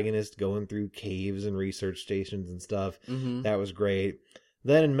protagonist going through caves and research stations and stuff. Mm-hmm. That was great.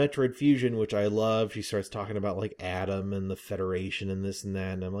 Then in Metroid Fusion, which I love, she starts talking about like Adam and the Federation and this and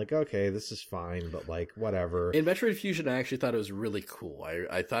that. And I'm like, okay, this is fine, but like, whatever. In Metroid Fusion, I actually thought it was really cool.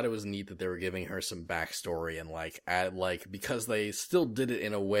 I thought it was neat that they were giving her some backstory and because they still did it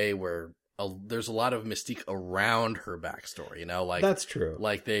in a way where there's a lot of mystique around her backstory, That's true.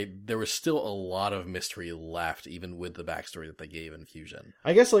 Like there was still a lot of mystery left, even with the backstory that they gave in Fusion.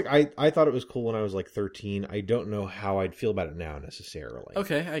 I guess like I thought it was cool when I was like 13. I don't know how I'd feel about it now necessarily.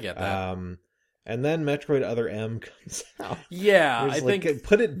 Okay, I get that. And then Metroid Other M comes out. Yeah, I think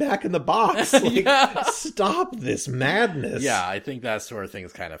put it back in the box. Stop this madness. Yeah, I think that's where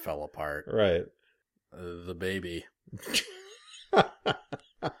things kind of fell apart. Right. The baby.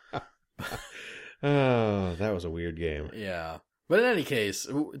 Oh, that was a weird game. Yeah. But in any case,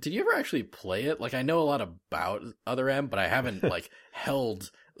 did you ever actually play it? Like, I know a lot about Other M, but I haven't,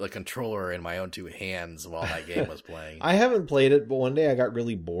 held the controller in my own two hands while that game was playing. I haven't played it, but one day I got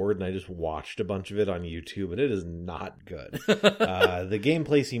really bored and I just watched a bunch of it on YouTube, and it is not good. The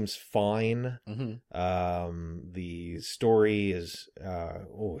gameplay seems fine. Mm-hmm. The story is,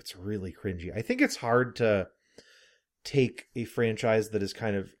 it's really cringy. I think it's hard to take a franchise that is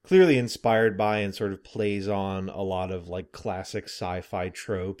kind of clearly inspired by and sort of plays on a lot of like classic sci-fi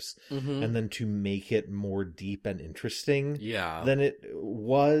tropes, mm-hmm. and then to make it more deep and interesting than it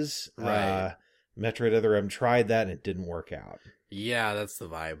was. Right. Metroid Other M tried that and it didn't work out. Yeah, that's the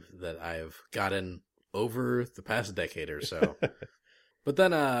vibe that I've gotten over the past decade or so. But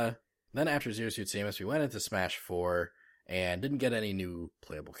then after Zero Suit Samus, we went into Smash 4 and didn't get any new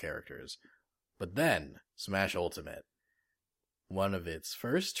playable characters. But then Smash Ultimate, one of its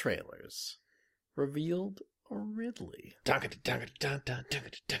first trailers, revealed Ridley.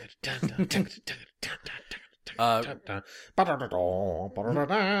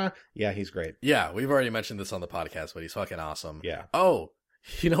 Yeah, he's great. Yeah, we've already mentioned this on the podcast, but he's fucking awesome. Yeah. Oh,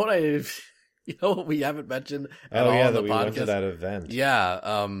 you know what we haven't mentioned at all on the we podcast? went to that event.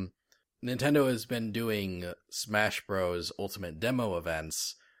 Yeah, Nintendo has been doing Smash Bros. Ultimate demo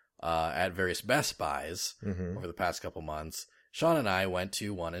events at various Best Buys over the past couple months. Sean and I went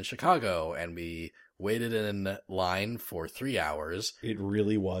to one in Chicago, and we waited in line for 3 hours. It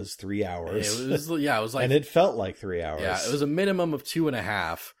really was 3 hours. It was like... And it felt like 3 hours. Yeah, it was a minimum of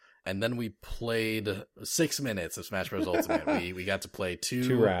 2.5, and then we played 6 minutes of Smash Bros. Ultimate. We got to play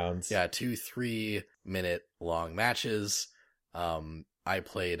two rounds. Yeah, 2 3-minute long matches. I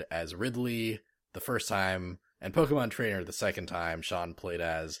played as Ridley the first time, and Pokemon Trainer the second time. Sean played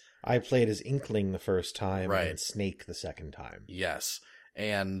as... I played as Inkling the first time, right, and Snake the second time. Yes,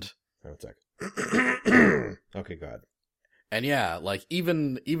 and... Oh, it's okay, go ahead. And yeah, like,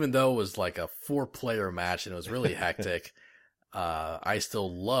 even though it was like a 4-player match and it was really hectic, I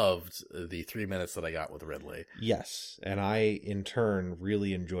still loved the 3 minutes that I got with Ridley. Yes, and I, in turn,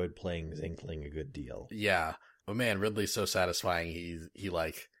 really enjoyed playing as Inkling a good deal. Yeah, but man, Ridley's so satisfying. He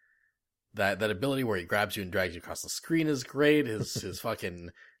like... That ability where he grabs you and drags you across the screen is great. His fucking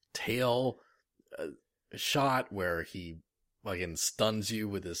tail shot where he fucking stuns you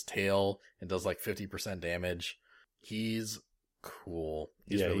with his tail and does like 50% damage. He's cool.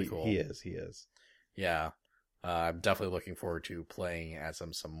 He's really cool. He is. Yeah. I'm definitely looking forward to playing as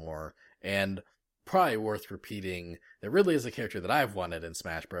him some more. And probably worth repeating that Ridley is a character that I've wanted in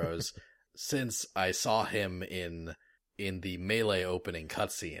Smash Bros. Since I saw him in the Melee opening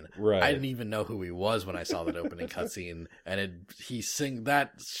cutscene. Right. I didn't even know who he was when I saw that opening cutscene, and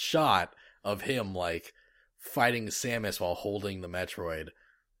that shot of him like fighting Samus while holding the Metroid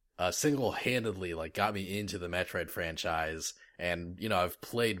single-handedly like got me into the Metroid franchise, and I've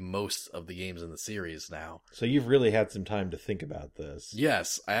played most of the games in the series now. So you've really had some time to think about this.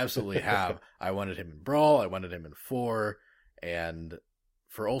 Yes, I absolutely have. I wanted him in Brawl, I wanted him in 4, and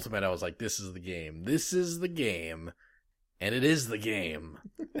for Ultimate I was like, this is the game. This is the game. And it is the game,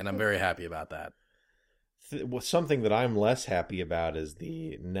 and I'm very happy about that. Something that I'm less happy about is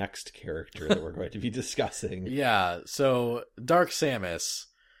the next character that we're going to be discussing. Yeah, so Dark Samus.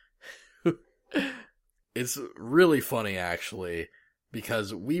 It's really funny, actually,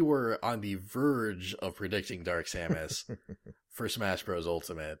 because we were on the verge of predicting Dark Samus for Smash Bros.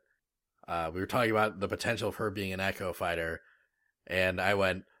 Ultimate. We were talking about the potential of her being an Echo Fighter, and I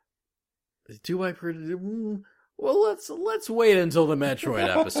went, Do I predict? Well, let's wait until the Metroid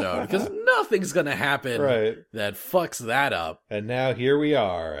episode, because nothing's gonna happen that fucks that up. And now here we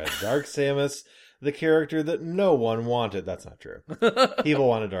are, at Dark Samus, the character that no one wanted. That's not true. People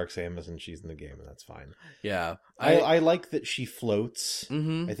wanted Dark Samus, and she's in the game, and that's fine. Yeah. I like that she floats.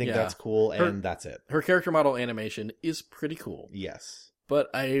 I think that's cool, and that's it. Her character model animation is pretty cool. Yes. But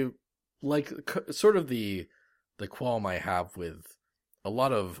I like sort of the qualm I have with a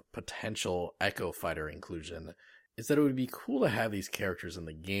lot of potential Echo Fighter inclusion is that it would be cool to have these characters in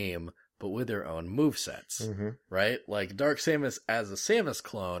the game, but with their own movesets, right? Like Dark Samus as a Samus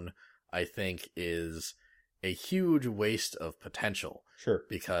clone, I think is a huge waste of potential. Sure.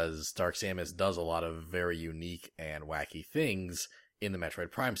 Because Dark Samus does a lot of very unique and wacky things in the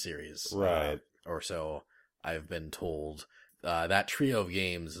Metroid Prime series. Right. Or so I've been told. That trio of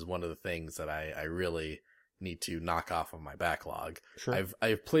games is one of the things that I really need to knock off of my backlog. Sure.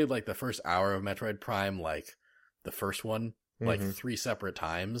 I've played like the first hour of Metroid Prime, like the first one, like 3 separate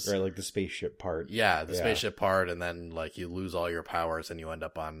times. Right, like the spaceship part. Yeah, the spaceship part, and then like you lose all your powers and you end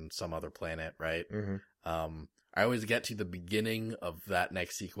up on some other planet, right? I always get to the beginning of that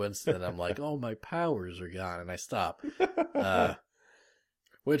next sequence, and I'm like, oh, my powers are gone, and I stop.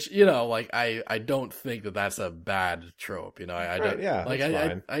 Which, you know, like, I don't think that that's a bad trope, you know, I don't, yeah, like,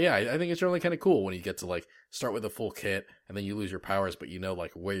 fine. I think it's really kind of cool when you get to, like, start with a full kit, and then you lose your powers, but you know,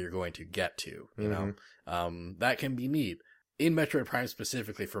 like, where you're going to get to, you know, that can be neat. In Metroid Prime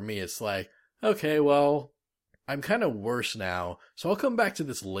specifically, for me, it's like, okay, well, I'm kind of worse now, so I'll come back to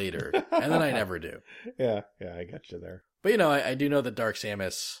this later, and then I never do. Yeah, I got you there. But, you know, I do know that Dark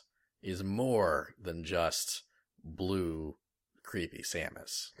Samus is more than just blue creepy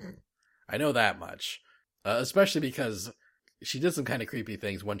Samus. I know that much. Especially because she did some kind of creepy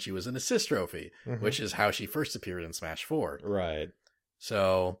things when she was an assist trophy, which is how she first appeared in Smash 4. Right.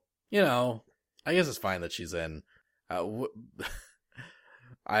 So, you know, I guess it's fine that she's in. I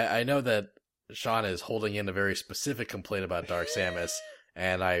know that Sean is holding in a very specific complaint about Dark Samus,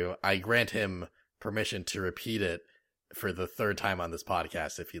 and I grant him permission to repeat it for the 3rd time on this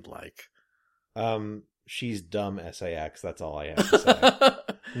podcast if you'd like. She's dumb SAX. That's all I have to say.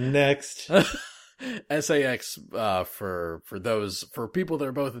 Next. SAX, for people that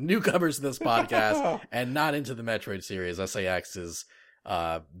are both newcomers to this podcast and not into the Metroid series, SAX is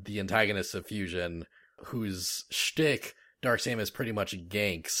the antagonist of Fusion, whose shtick Dark Samus pretty much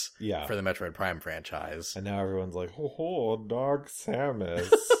ganks for the Metroid Prime franchise. And now everyone's like, oh, Dark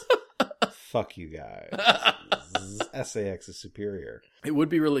Samus. Fuck you guys. SAX is superior. It would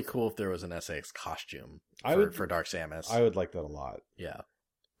be really cool if there was an SAX costume for Dark Samus. I would like that a lot. Yeah.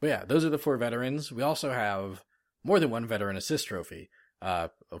 But yeah, those are the 4 veterans. We also have more than one veteran assist trophy.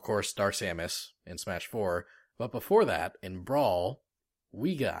 Of course, Dark Samus in Smash 4. But before that, in Brawl,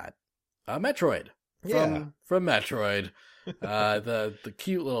 we got Metroid from Metroid. The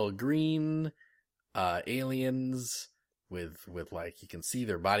cute little green aliens with like, you can see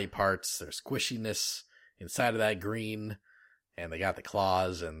their body parts, their squishiness inside of that green, and they got the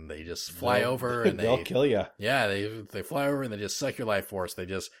claws, and they just fly over, and they'll kill you. Yeah, they fly over and they just suck your life force. They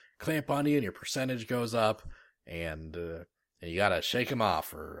just clamp on you, and your percentage goes up, and you gotta shake them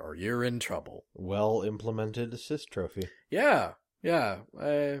off, or you're in trouble. Well implemented assist trophy. Yeah,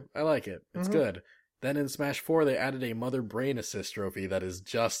 I like it. It's good. Then in Smash 4, they added a Mother Brain assist trophy that is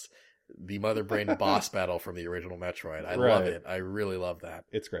just the Mother Brain boss battle from the original Metroid. I love it. I really love that.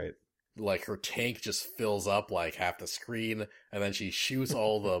 It's great. Like, her tank just fills up like half the screen, and then she shoots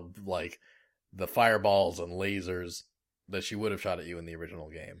all the fireballs and lasers that she would have shot at you in the original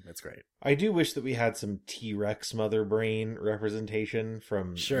game. It's great. I do wish that we had some T-Rex Mother Brain representation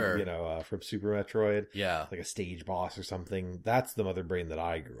from, from Super Metroid. Yeah. Like a stage boss or something. That's the Mother Brain that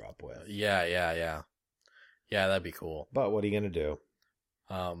I grew up with. Yeah. Yeah, that'd be cool. But what are you going to do?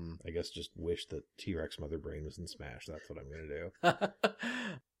 I guess just wish that T-Rex Mother Brain was in Smash. That's what I'm going to do.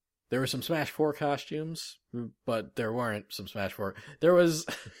 There were some Smash 4 costumes, but there weren't some Smash 4. There was,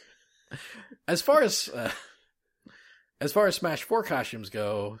 as far as Smash 4 costumes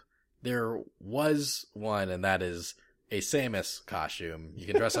go, there was one, and that is a Samus costume. You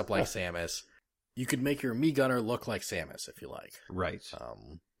can dress up like Samus. You could make your Mii Gunner look like Samus if you like. Right.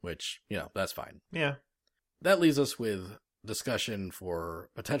 Which, that's fine. Yeah. That leaves us with discussion for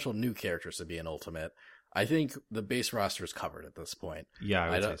potential new characters to be in Ultimate. I think the base roster is covered at this point. Yeah, I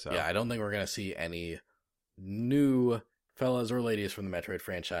would say so. Yeah, I don't think we're going to see any new fellas or ladies from the Metroid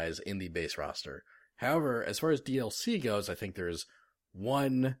franchise in the base roster. However, as far as DLC goes, I think there's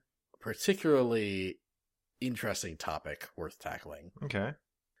one particularly interesting topic worth tackling. Okay.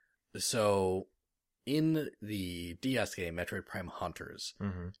 So, in the DS game Metroid Prime Hunters,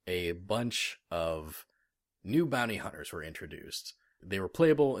 a bunch of new bounty hunters were introduced. They were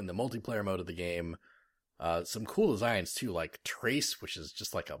playable in the multiplayer mode of the game. Some cool designs too, like Trace, which is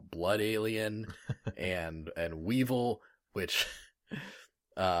just like a blood alien, and Weevil, which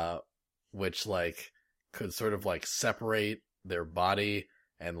like could sort of like separate their body,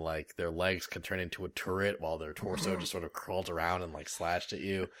 and like their legs could turn into a turret while their torso just sort of crawled around and like slashed at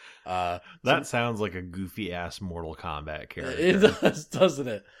you. That sounds like a goofy ass Mortal Kombat character. It does, doesn't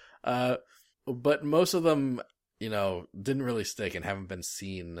it? But most of them, didn't really stick and haven't been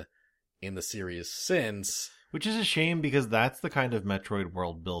seen in the series since. Which is a shame, because that's the kind of Metroid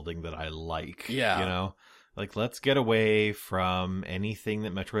world building that I like. Yeah. Like, let's get away from anything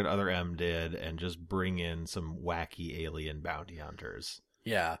that Metroid Other M did and just bring in some wacky alien bounty hunters.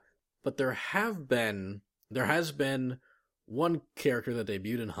 Yeah. But there has been one character that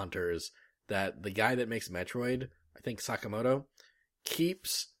debuted in Hunters that the guy that makes Metroid, I think Sakamoto,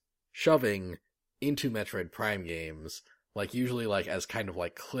 keeps shoving into Metroid Prime games, like usually like as kind of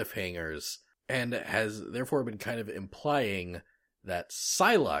like cliffhangers, and has therefore been kind of implying that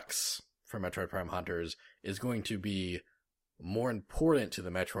Sylux from Metroid Prime Hunters is going to be more important to the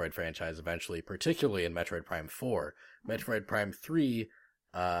Metroid franchise eventually, particularly in Metroid Prime 4. Metroid Prime 3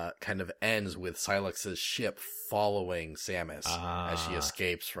 kind of ends with Sylux's ship following Samus as she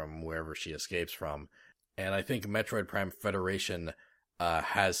escapes from wherever she escapes from. And I think Metroid Prime Federation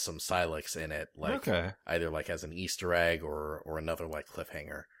has some Sylux in it, like either like as an Easter egg or another like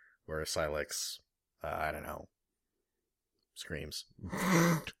cliffhanger where Sylux, I don't know, screams.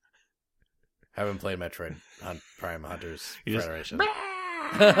 Haven't played Metroid Prime Hunters Federation. And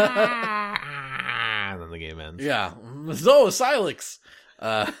then the game ends. Yeah. So, Sylux!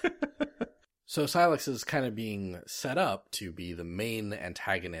 So Sylux is kind of being set up to be the main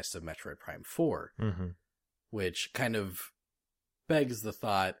antagonist of Metroid Prime 4, which kind of begs the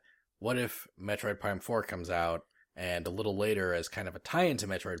thought, what if Metroid Prime 4 comes out, and a little later, as kind of a tie-in to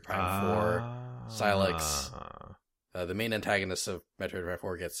Metroid Prime 4, Sylux, the main antagonist of Metroid Prime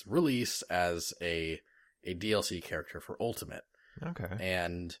 4, gets released as a DLC character for Ultimate. Okay.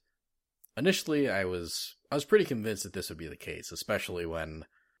 And initially, I was pretty convinced that this would be the case, especially when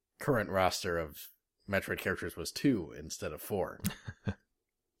current roster of Metroid characters was 2 instead of 4.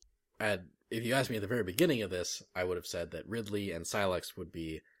 And if you asked me at the very beginning of this, I would have said that Ridley and Sylux would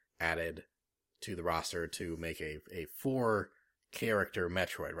be added to the roster to make a 4-character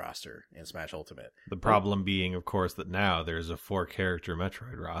Metroid roster in Smash Ultimate. The problem being, of course, that now there's a 4-character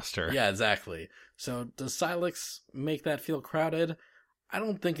Metroid roster. Yeah, exactly. So does Sylux make that feel crowded? I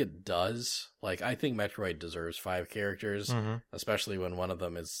don't think it does. Like, I think Metroid deserves 5 characters, especially when one of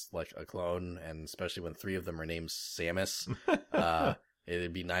them is like a clone, and especially when 3 of them are named Samus.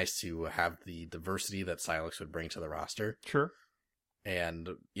 It'd be nice to have the diversity that Sylux would bring to the roster. Sure. And,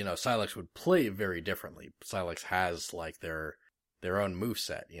 Sylux would play very differently. Sylux has, like, their own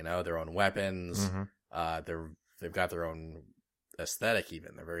moveset, their own weapons. They've got their own aesthetic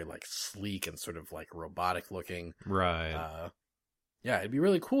even. They're very, like, sleek and sort of, like, robotic looking. Right. Yeah, it'd be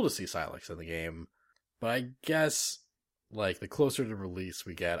really cool to see Sylux in the game. But I guess, like, the closer to release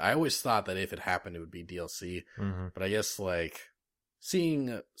we get, I always thought that if it happened, it would be DLC. But I guess, like,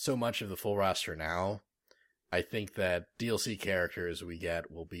 seeing so much of the full roster now, I think that DLC characters we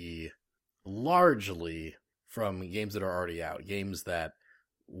get will be largely from games that are already out. Games that,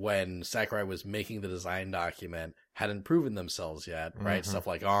 when Sakurai was making the design document, hadn't proven themselves yet, right? Stuff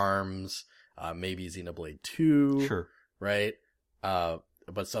like ARMS, maybe Xenoblade 2, sure, right?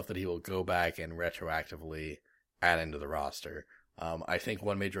 But stuff that he will go back and retroactively add into the roster. I think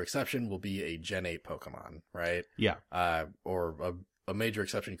one major exception will be a Gen 8 Pokemon, right? Yeah. Or a major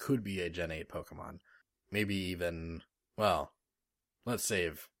exception could be a Gen 8 Pokemon. Maybe even, well, let's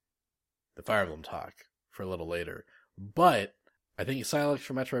save the Fire Emblem talk for a little later. But I think Sylux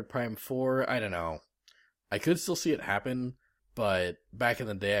from Metroid Prime 4, I don't know. I could still see it happen, but back in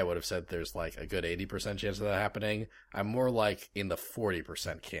the day I would have said there's like a good 80% chance of that happening. I'm more like in the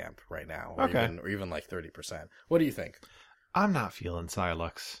 40% camp right now, or even like 30%. What do you think? I'm not feeling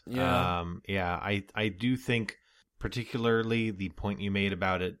Sylux. Yeah. I do think, particularly the point you made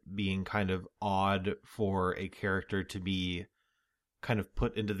about it being kind of odd for a character to be kind of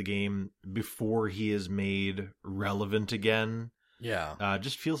put into the game before he is made relevant again. Yeah.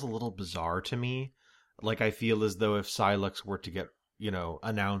 Just feels a little bizarre to me. Like, I feel as though if Sylux were to get,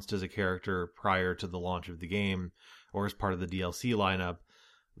 announced as a character prior to the launch of the game, or as part of the DLC lineup,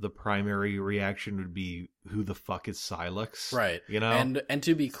 the primary reaction would be, who the fuck is Silex? Right. You know? And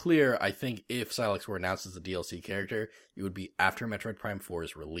to be clear, I think if Silex were announced as a DLC character, it would be after Metroid Prime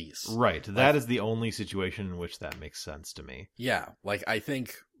 4's release. Right. That is the only situation in which that makes sense to me. Yeah. Like, I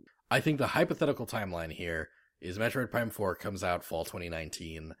think the hypothetical timeline here is Metroid Prime 4 comes out fall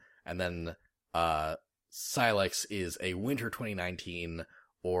 2019, and then Silex is a winter 2019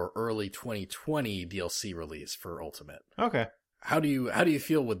 or early 2020 DLC release for Ultimate. Okay. How do you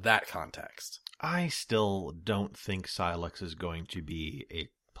feel with that context? I still don't think Silex is going to be a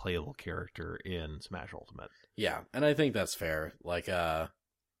playable character in Smash Ultimate. Yeah, and I think that's fair. Yeah,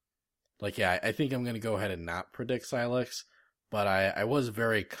 I think I'm going to go ahead and not predict Silex, but I was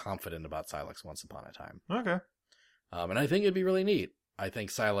very confident about Silex once upon a time. Okay. And I think it'd be really neat. I think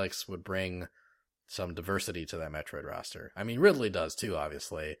Silex would bring some diversity to that Metroid roster. I mean, Ridley does too,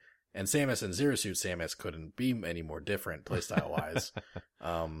 obviously. And Samus and Zero Suit Samus couldn't be any more different playstyle-wise.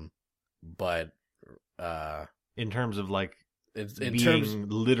 But in terms of being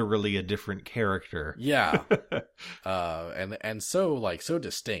literally a different character. Yeah. And so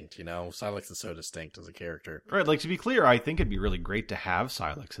distinct, you know? Silex is so distinct as a character. Right, to be clear, I think it'd be really great to have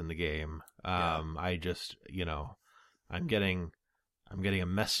Silex in the game. Yeah. I just, I'm getting a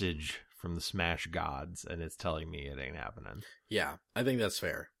message from the Smash gods, and it's telling me it ain't happening. Yeah, I think that's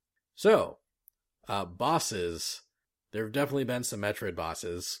fair. So, bosses, there have definitely been some Metroid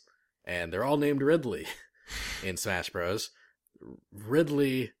bosses, and they're all named Ridley in Smash Bros.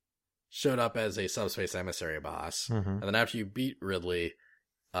 Ridley showed up as a Subspace Emissary boss, and then after you beat Ridley,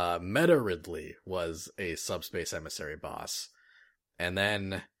 Meta Ridley was a Subspace Emissary boss. And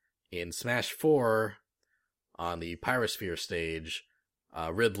then in Smash 4, on the Pyrosphere stage,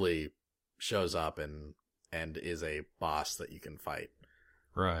 Ridley shows up and is a boss that you can fight.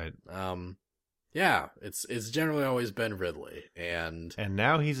 Right. Yeah, it's generally always been Ridley, and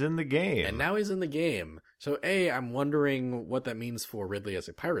now he's in the game. So A, I'm wondering what that means for Ridley as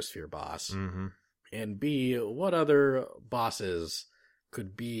a Pyrosphere boss, mm-hmm. and B, what other bosses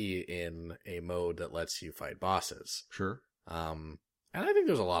could be in a mode that lets you fight bosses. Sure. And I think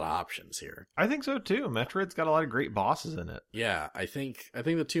there's a lot of options here. I think so too. Metroid's got a lot of great bosses in it. Yeah, I think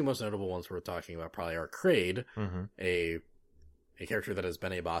the two most notable ones we're talking about probably are Kraid, mm-hmm. a character that has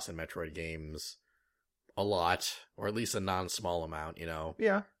been a boss in Metroid games a lot, or at least a non-small amount, you know?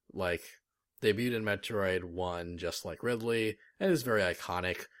 Yeah. Like, debuted in Metroid 1 just like Ridley, and is very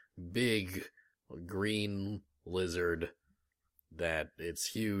iconic. Big green lizard that it's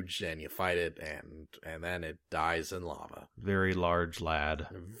huge, and you fight it, and then it dies in lava. Very large lad.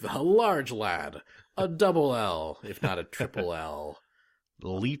 A large lad. A double L, if not a triple L.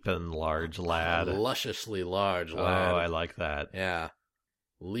 Leaping large lad. Lusciously large lad. Oh, I like that. Yeah.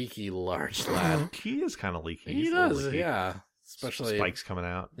 Leaky large lad. He is kind of leaky. He does, yeah. Especially spikes coming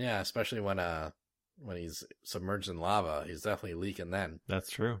out. Yeah, especially when he's submerged in lava. He's definitely leaking then.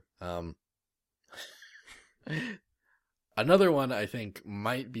 That's true. Another one I think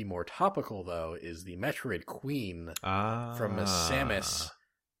might be more topical, though, is the Metroid Queen from Samus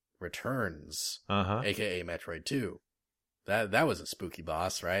Returns, aka Metroid 2. That was a spooky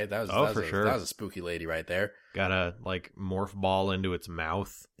boss, right? That was sure. That was a spooky lady right there. Gotta morph ball into its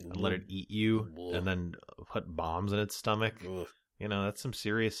mouth and let it eat you, Ugh. and then put bombs in its stomach. Ugh. That's some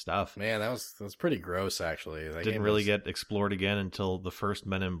serious stuff. Man, that was pretty gross, actually. That Didn't really get explored again until the first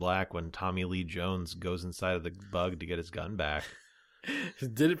Men in Black, when Tommy Lee Jones goes inside of the bug to get his gun back.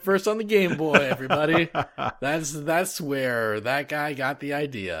 Did it first on the Game Boy, everybody. That's where that guy got the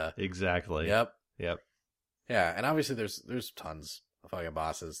idea. Exactly. Yep. Yeah, and obviously there's tons of fucking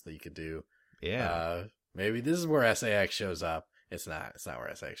bosses that you could do. Yeah. Maybe this is where SAX shows up. It's not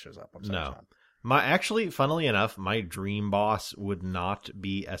where SAX shows up. I'm sorry, John. Funnily enough, my dream boss would not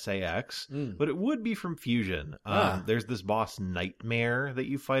be SAX, but it would be from Fusion. There's this boss Nightmare that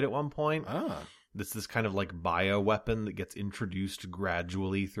you fight at one point. It's this kind of bio weapon that gets introduced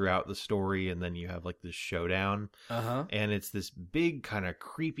gradually throughout the story, and then you have this showdown. And it's this big kind of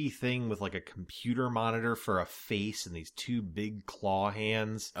creepy thing with a computer monitor for a face and these two big claw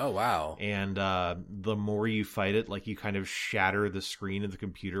hands. Oh, wow. And the more you fight it, you kind of shatter the screen of the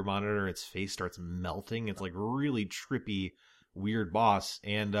computer monitor, its face starts melting. It's really trippy, weird boss.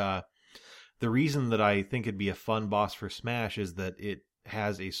 And the reason that I think it'd be a fun boss for Smash is that it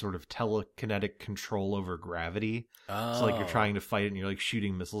has a sort of telekinetic control over gravity. So you're trying to fight it and you're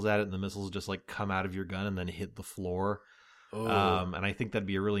shooting missiles at it, and the missiles just come out of your gun and then hit the floor. And I think that'd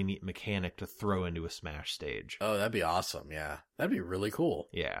be a really neat mechanic to throw into a Smash stage. Oh, that'd be awesome. Yeah, that'd be really cool.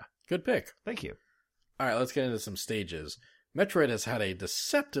 Yeah, good pick. Thank you. All right, let's get into some stages. Metroid has had a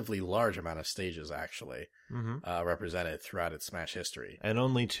deceptively large amount of stages, actually, Mm-hmm. represented throughout its Smash history. And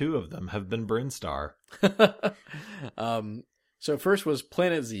only 2 of them have been Brinstar. So first was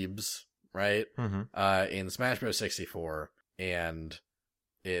Planet Zebes, right? Mm-hmm. In Smash Bros. 64, and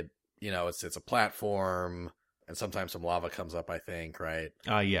it's a platform, and sometimes some lava comes up, I think, right?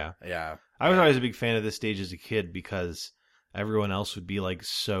 Yeah. Yeah. I was always a big fan of this stage as a kid because everyone else would be like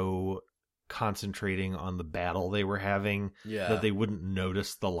so concentrating on the battle they were having that they wouldn't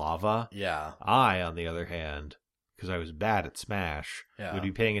notice the lava. Yeah. I, on the other hand, because I was bad at Smash, would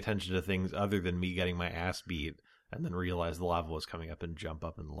be paying attention to things other than me getting my ass beat, and then realize the lava was coming up and jump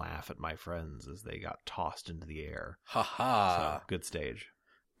up and laugh at my friends as they got tossed into the air. Haha. So, good stage.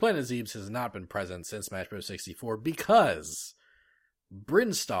 Planet Zebes has not been present since Smash Bros. 64 because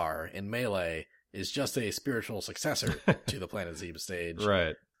Brinstar in Melee is just a spiritual successor to the Planet Zebes stage.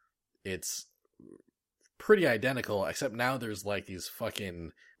 Right. It's pretty identical, except now there's like these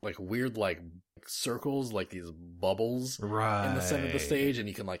fucking like weird like circles, like these bubbles in the center of the stage, and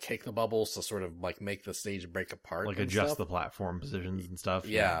you can like kick the bubbles to sort of like make the stage break apart, like adjust the platform positions and stuff.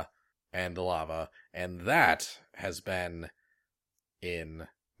 Yeah, and the lava, and that has been in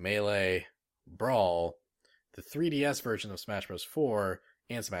Melee, Brawl, the 3DS version of Smash Bros. 4,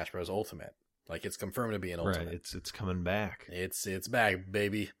 and Smash Bros. Ultimate. Like, it's confirmed to be an Ultimate. Right, it's coming back. It's back,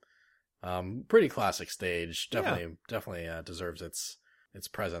 baby. Pretty classic stage. Definitely deserves its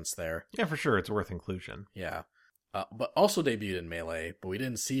presence there. Yeah, for sure. It's worth inclusion. Yeah. But also debuted in Melee, but we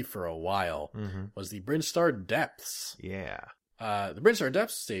didn't see for a while, was the Brinstar Depths. Yeah. The Brinstar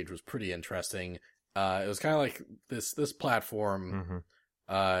Depths stage was pretty interesting. It was kind of like this platform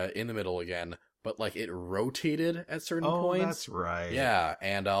in the middle again, but like it rotated at certain points. That's right. Yeah,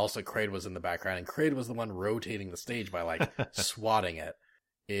 and also Kraid was in the background, and Kraid was the one rotating the stage by like swatting it.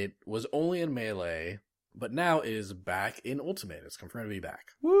 It was only in Melee, but now it is back in Ultimate. It's confirmed to be back.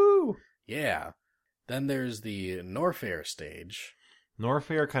 Woo! Yeah. Then there's the Norfair stage.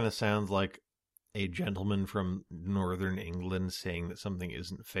 Norfair kind of sounds like a gentleman from northern England saying that something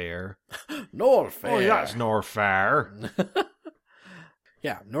isn't fair. Norfair! Oh, that's Norfair!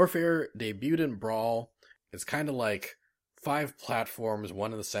 Yeah, Norfair debuted in Brawl. It's kind of like 5 platforms,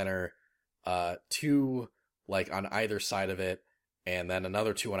 1 in the center, 2 like on either side of it, and then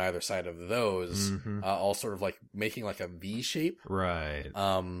another 2 on either side of those, all sort of like making like a V shape. Right.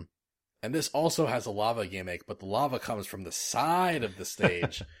 And this also has a lava gimmick, but the lava comes from the side of the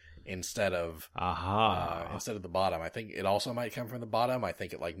stage instead of the bottom. I think it also might come from the bottom. I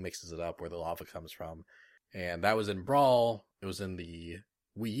think it like mixes it up where the lava comes from. And that was in Brawl. It was in the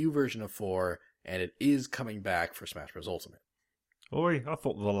Wii U version of 4, and it is coming back for Smash Bros. Ultimate. Oi, I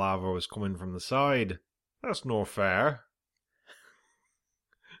thought the lava was coming from the side. That's no fair.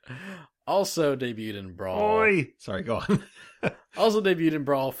 Also debuted in Brawl. Oi! Sorry, go on. Also debuted in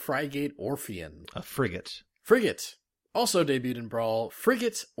Brawl, Frigate Orpheon. A frigate. Frigate. Also debuted in Brawl,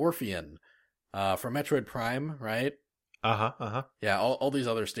 Frigate Orpheon. From Metroid Prime, right? Yeah, all these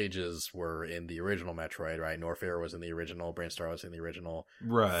other stages were in the original Metroid, right? Norfair was in the original, Brainstar was in the original.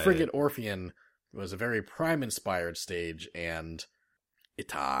 Right. Frigate Orpheon was a very Prime-inspired stage, and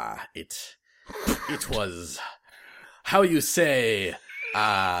it was, how you say,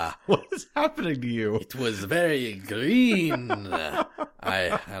 what is happening to you? it was very green.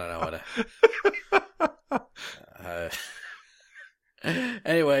 I don't know what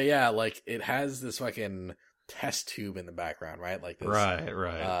anyway, yeah, like, it has this fucking test tube in the background, right? Like this.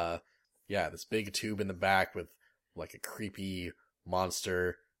 Right. Yeah, this big tube in the back with like a creepy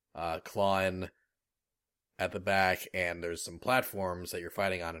monster clawing at the back, and there's some platforms that you're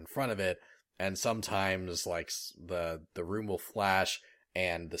fighting on in front of it, and sometimes like the room will flash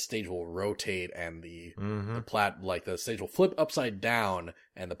and the stage will rotate, and the stage will flip upside down,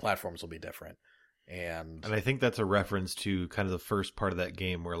 and the platforms will be different. And I think that's a reference to kind of the first part of that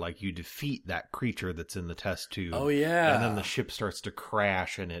game where like you defeat that creature that's in the test tube. Oh yeah. And then the ship starts to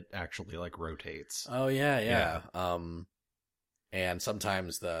crash and it actually like rotates. Oh yeah. And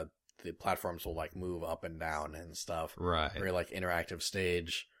sometimes the platforms will like move up and down and stuff. Right. Very like interactive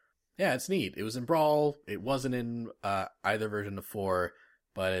stage. Yeah, it's neat. It was in Brawl. It wasn't in either version of 4,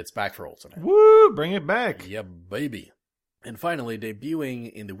 but it's back for Ultimate. Woo! Bring it back. Yeah, baby. And finally, debuting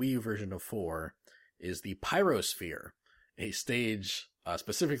in the Wii U version of 4 is the Pyrosphere, a stage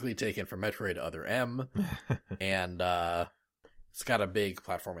specifically taken from Metroid Other M. And it's got a big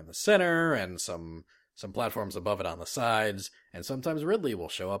platform in the center and some platforms above it on the sides, and sometimes Ridley will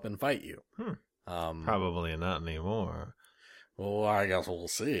show up and fight you. Probably not anymore. Well, I guess we'll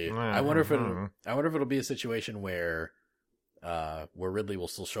see. I wonder if it'll be a situation where Ridley will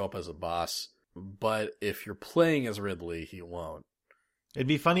still show up as a boss but if you're playing as Ridley, he won't. It'd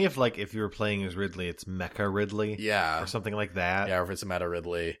be funny if you were playing as Ridley, it's Mecha Ridley. Yeah. Or something like that. Yeah, or if it's a Meta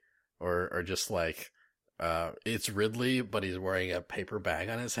Ridley. Or just it's Ridley, but he's wearing a paper bag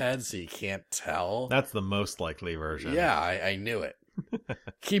on his head, so you can't tell. That's the most likely version. Yeah, I knew it.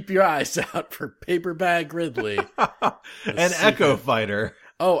 Keep your eyes out for paper bag Ridley. An Echo Fighter.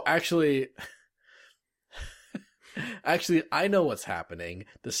 Oh, actually, I know what's happening.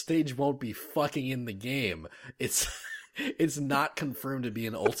 The stage won't be fucking in the game. It's not confirmed to be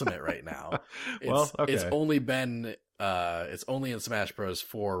an ultimate right now. Okay. It's only been it's only in Smash Bros.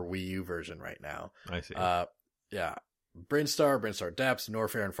 4 Wii U version right now. I see. Yeah. Brinstar Depths,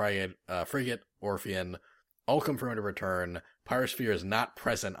 Norfair and Frigate, Orpheon, all confirmed to return. Pyrosphere is not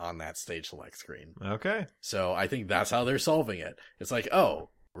present on that stage select screen. Okay. So I think that's how they're solving it. It's like, oh,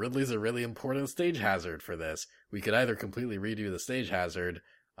 Ridley's a really important stage hazard for this. We could either completely redo the stage hazard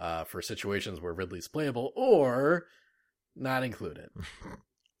for situations where Ridley's playable, or not include it.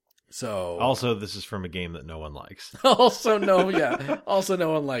 So also, this is from a game that no one likes. Also no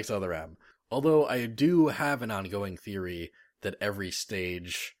one likes Other M. Although I do have an ongoing theory that every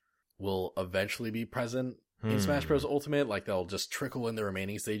stage will eventually be present in Smash Bros. Ultimate. Like, they'll just trickle in the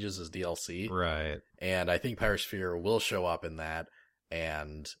remaining stages as DLC. Right. And I think Pyrosphere will show up in that,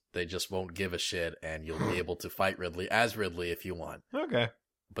 and they just won't give a shit, and you'll be able to fight Ridley as Ridley if you want. Okay.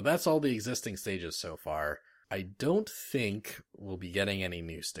 But that's all the existing stages so far. I don't think we'll be getting any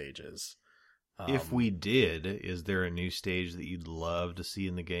new stages. If we did, is there a new stage that you'd love to see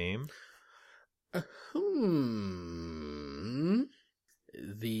in the game?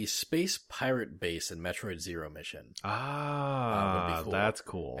 The Space Pirate base in Metroid Zero mission. Would be cool. That's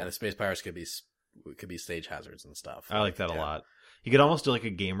cool. And the Space Pirates could be stage hazards and stuff. I like that a lot. You could almost do like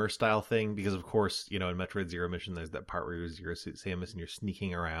a gamer style thing, because of course, in Metroid Zero mission, there's that part where you're Samus and you're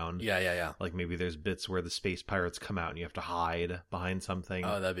sneaking around. Yeah. Like maybe there's bits where the Space Pirates come out and you have to hide behind something.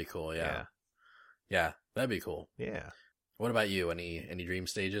 Oh, that'd be cool. Yeah, that'd be cool. Yeah. What about you? Any dream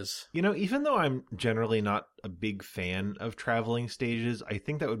stages? Even though I'm generally not a big fan of traveling stages, I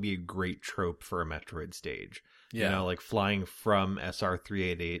think that would be a great trope for a Metroid stage. Yeah. Like flying from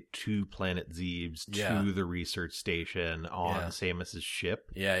SR-388 to Planet Zebes to the research station on Samus's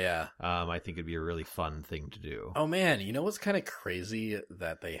ship. Yeah. I think it'd be a really fun thing to do. Oh man, you know what's kind of crazy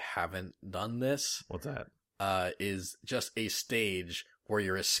that they haven't done this? What's that? Is just a stage where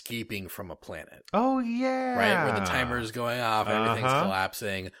you're escaping from a planet. Oh, yeah. Right? Where the timer's going off, everything's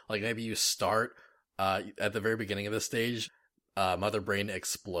collapsing. Like, maybe you start at the very beginning of the stage, Mother Brain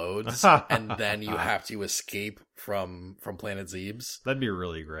explodes, and then you have to escape from Planet Zebes. That'd be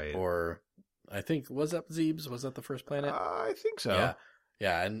really great. Or, I think, was that Zebes? Was that the first planet? I think so.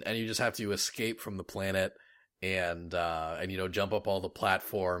 Yeah, and you just have to escape from the planet and jump up all the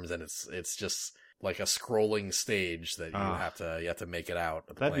platforms, and it's just like a scrolling stage that you have to make it out of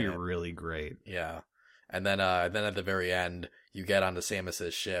the That'd planet. Be really great. Yeah. And then at the very end, you get onto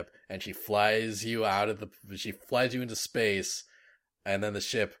Samus's ship, and she flies you into space, and then the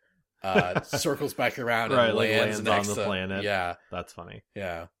ship circles back around and lands next on the planet. Yeah. That's funny.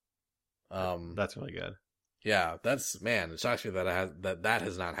 Yeah. That's really good. Yeah, it shocks me that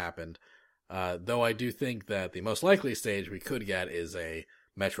has not happened. Though I do think that the most likely stage we could get is a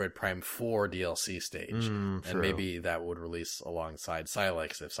Metroid Prime 4 DLC stage. And maybe that would release alongside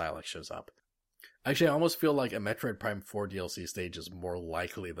Silex if Silex shows up. Actually, I almost feel like a Metroid Prime 4 DLC stage is more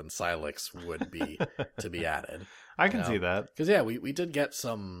likely than Silex would be to be added. I can see that. Because, we did get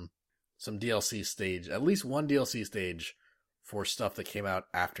some DLC stage, at least one DLC stage for stuff that came out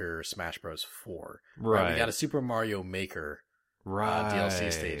after Smash Bros. 4. Right. We got a Super Mario Maker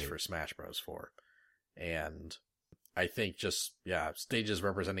DLC stage for Smash Bros. 4. And I think stages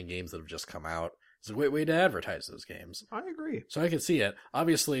representing games that have just come out is a great way to advertise those games. I agree. So I can see it.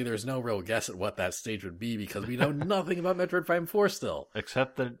 Obviously, there's no real guess at what that stage would be because we know nothing about Metroid Prime 4 still.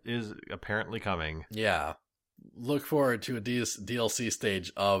 Except that it is apparently coming. Yeah. Look forward to a DLC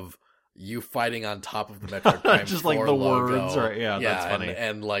stage of you fighting on top of the Metroid Prime 4 just like the logo. words, right? Yeah, that's funny.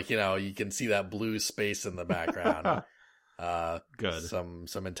 And you can see that blue space in the background. Good.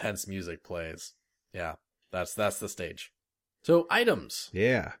 Some intense music plays. Yeah. That's the stage. So, items.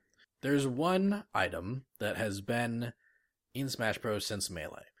 Yeah. There's one item that has been in Smash Bros. Since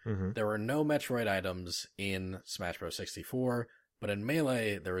Melee. Mm-hmm. There were no Metroid items in Smash Bros. 64, but in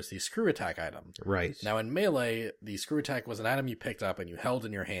Melee, there was the Screw Attack item. Right. Now, in Melee, the Screw Attack was an item you picked up and you held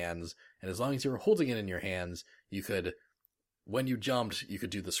in your hands, and as long as you were holding it in your hands, you could, when you jumped, you could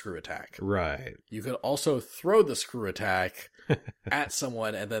do the Screw Attack. Right. You could also throw the Screw Attack at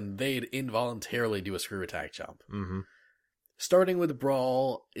someone, and then they'd involuntarily do a Screw Attack jump. Mm-hmm. starting with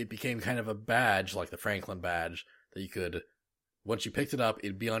Brawl, it became kind of a badge, like the Franklin badge, that you could, once you picked it up,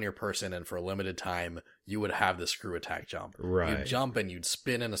 it'd be on your person, and for a limited time, you would have the screw attack jump. Right. You'd jump and you'd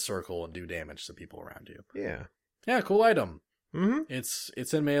spin in a circle and do damage to people around you. Yeah. Yeah, cool item. Mm-hmm.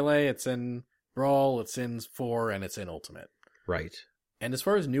 It's in Melee, it's in Brawl, it's in 4, and it's in Ultimate. Right. And as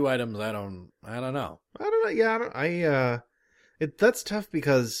far as new items, I don't know. Yeah, that's tough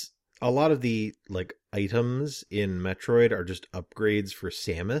because a lot of the like items in Metroid are just upgrades for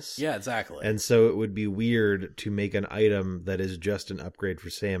Samus. Yeah, exactly. And so it would be weird to make an item that is just an upgrade for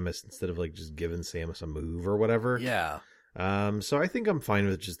Samus instead of like just giving Samus a move or whatever. Yeah. So I think I'm fine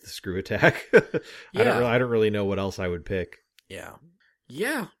with just the screw attack. Yeah. I don't really know what else I would pick. Yeah.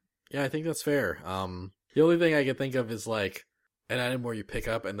 Yeah, I think that's fair. The only thing I can think of is like an item where you pick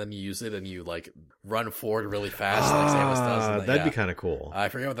up and then you use it and you like run forward really fast like Samus does. And That'd be kind of cool. I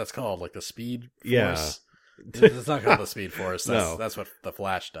forget what that's called, like the Speed Force. Yeah. It's not called the Speed Force. No. That's what the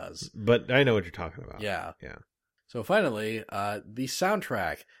Flash does. But I know what you're talking about. Yeah. Yeah. So finally, the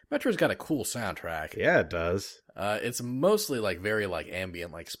soundtrack. Metroid's got a cool soundtrack. Yeah, it does. It's mostly like very like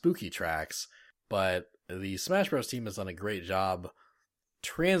ambient, like spooky tracks, but the Smash Bros. Team has done a great job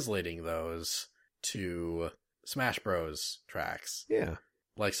translating those to Smash Bros. Tracks. Yeah.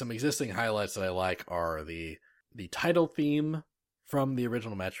 Like some existing highlights that I like are the title theme from the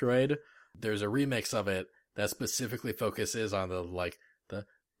original Metroid. There's a remix of it that specifically focuses on the like the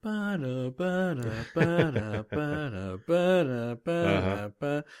ba-da, ba-da, ba-da, ba-da, ba-da, ba-da,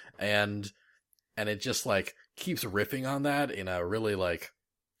 ba, and it just like keeps riffing on that in a really like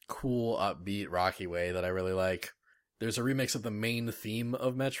cool, upbeat, rocky way that I really like. There's a remix of the main theme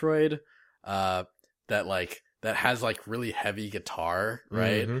of Metroid that has like really heavy guitar,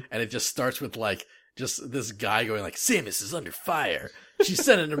 right? Mm-hmm. And it just starts with like just this guy going like, Samus is under fire. She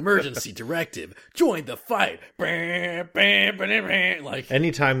sent an emergency directive. Join the fight. Like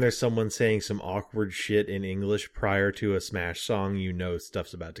anytime there's someone saying some awkward shit in English prior to a Smash song, you know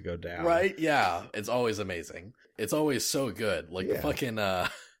stuff's about to go down. Right? Yeah. It's always amazing. It's always so good. Like the fucking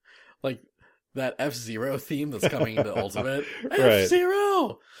like that F-Zero theme that's coming into Ultimate. Right.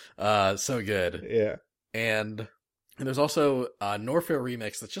 F-Zero! So good. Yeah. And there's also a Norfair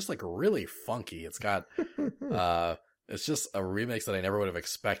remix that's just like really funky. It's got it's just a remix that I never would have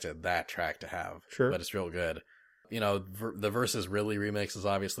expected that track to have. Sure. But it's real good. You know, the Versus Really remix is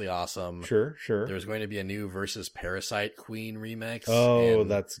obviously awesome. Sure. There's going to be a new Versus Parasite Queen remix. Oh,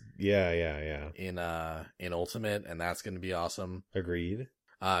 that's yeah. In Ultimate, and that's going to be awesome. Agreed.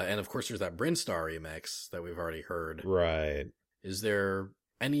 And of course, there's that Brinstar remix that we've already heard. Right. Is there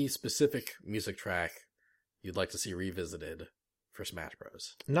any specific music track you'd like to see revisited for Smash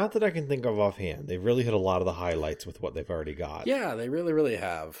Bros? Not that I can think of offhand. They've really hit a lot of the highlights with what they've already got. Yeah, they really, really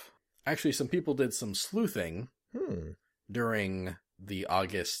have. Actually, some people did some sleuthing during the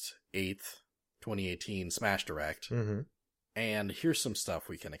August 8th, 2018 Smash Direct. Mm-hmm. And here's some stuff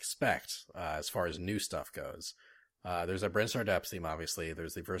we can expect as far as new stuff goes. There's a Brinstar Depths theme, obviously.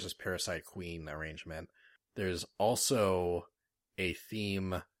 There's the Versus Parasite Queen arrangement. There's also a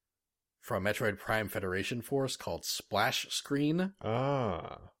theme from Metroid Prime Federation Force called Splash Screen.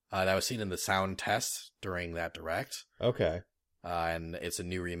 Ah. That was seen in the sound test during that direct. Okay. And it's a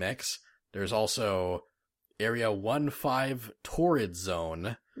new remix. There's also Area 1-5 Torrid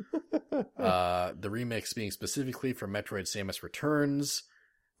Zone. The remix being specifically for Metroid Samus Returns.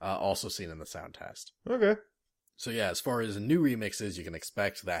 Also seen in the sound test. Okay. So yeah, as far as new remixes, you can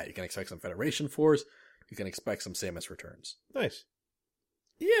expect that. You can expect some Federation Force. You can expect some Samus Returns. Nice.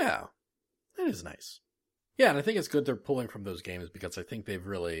 Yeah. That is nice. Yeah, and I think it's good they're pulling from those games because I think they've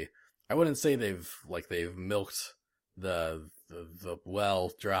really, I wouldn't say they've milked the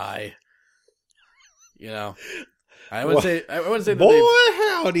well dry. You know, I wouldn't say that. Boy,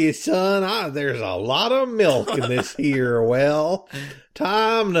 howdy, son! There's a lot of milk in this here well.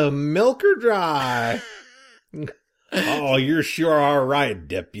 Time to milk her dry. Oh, you're sure all right,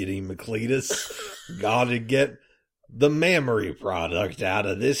 Deputy McCletus. Gotta get the memory product out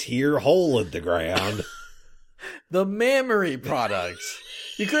of this here hole in the ground. The memory product.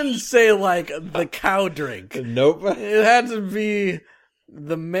 You couldn't say like the cow drink. Nope. It had to be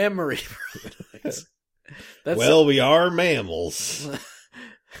the memory product. We are mammals.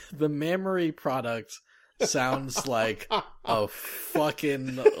 The memory product sounds like a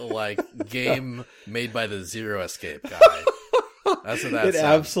fucking like game made by the Zero Escape guy. That's what that it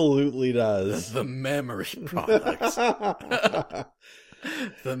sounds. Absolutely does. The memory product.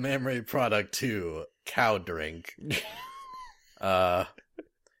 The memory product 2, cow drink.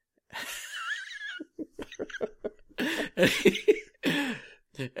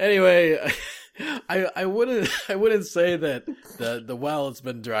 Anyway, I wouldn't say that the well has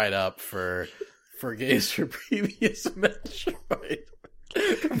been dried up for games for previous Metroid.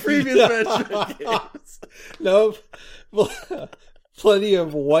 Metroid games. Nope. Plenty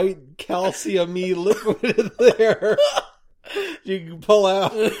of white calcium-y liquid in there. You can pull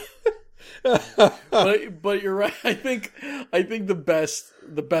out. but you're right. I think the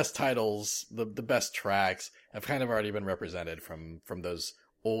best titles, the best tracks have kind of already been represented from those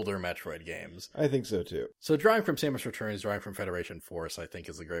older Metroid games. I think so too. So drawing from Samus Returns, drawing from Federation Force, I think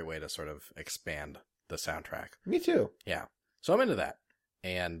is a great way to sort of expand the soundtrack. Me too. Yeah. So I'm into that.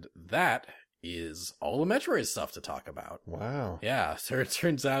 And that is all the Metroid stuff to talk about. Wow. Yeah. So it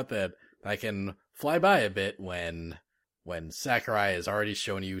turns out that I can fly by a bit when Sakurai has already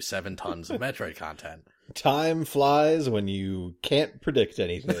shown you 7 tons of Metroid content. Time flies when you can't predict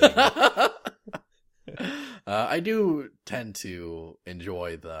anything. I do tend to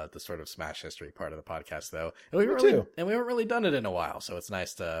enjoy the sort of Smash history part of the podcast, though. And we haven't really done it in a while, so it's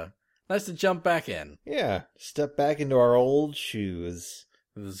nice to jump back in. Yeah, step back into our old shoes.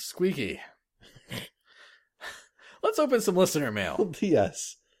 Squeaky. Let's open some listener mail.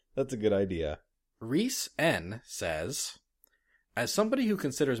 Yes, that's a good idea. Reese N says, as somebody who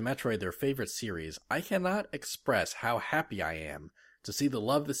considers Metroid their favorite series, I cannot express how happy I am to see the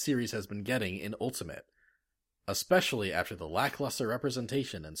love the series has been getting in Ultimate, especially after the lackluster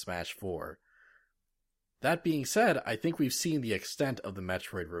representation in Smash 4. That being said, I think we've seen the extent of the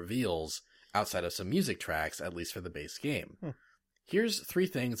Metroid reveals outside of some music tracks, at least for the base game. Here's 3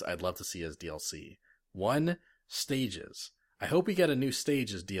 things I'd love to see as DLC. 1, stages. I hope we get a new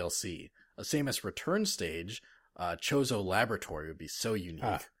stage as DLC. A Samus Return stage, Chozo Laboratory would be so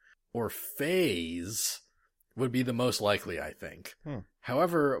unique. Or phase would be the most likely, I think.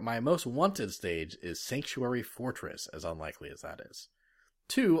 However, my most wanted stage is Sanctuary Fortress, as unlikely as that is.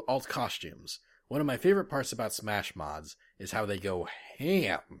 2, alt costumes. One of my favorite parts about Smash mods is how they go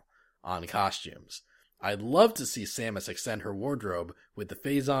ham on costumes. I'd love to see Samus extend her wardrobe with the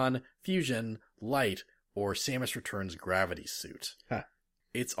Phazon, Fusion, Light, or Samus Returns Gravity suit.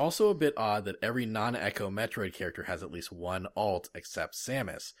 It's also a bit odd that every non-Echo Metroid character has at least one alt except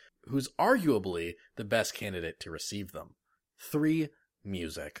Samus, who's arguably the best candidate to receive them. 3,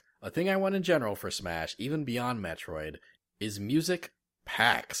 music. A thing I want in general for Smash, even beyond Metroid, is music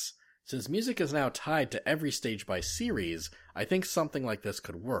packs. Since music is now tied to every stage by series, I think something like this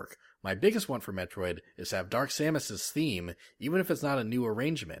could work. My biggest one for Metroid is to have Dark Samus's theme, even if it's not a new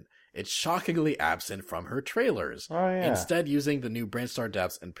arrangement. It's shockingly absent from her trailers, instead using the new Brainstar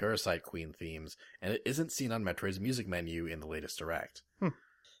Depths and Parasite Queen themes, and it isn't seen on Metroid's music menu in the latest Direct.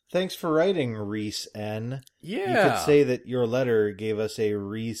 Thanks for writing, Reese N. Yeah. You could say that your letter gave us a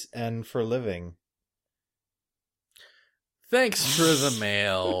Reese N for living. Thanks for the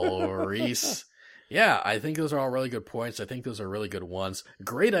mail, Reese. Yeah, I think those are all really good points. I think those are really good ones.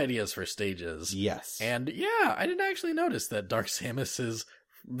 Great ideas for stages. Yes. And yeah, I didn't actually notice that Dark Samus's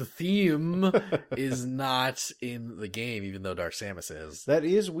the theme is not in the game, even though Dark Samus is. That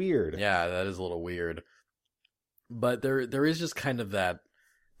is weird. Yeah, that is a little weird. But there is just kind of that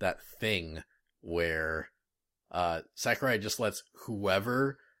thing where Sakurai just lets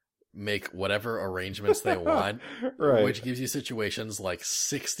whoever make whatever arrangements they want, right? Which gives you situations like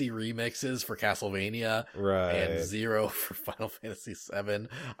 60 remixes for Castlevania, right, and 0 for Final Fantasy VII.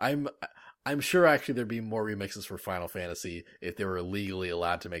 I'm sure actually there'd be more remixes for Final Fantasy if they were legally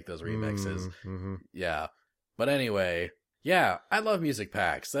allowed to make those remixes. Mm-hmm. Yeah, but anyway, yeah, I love music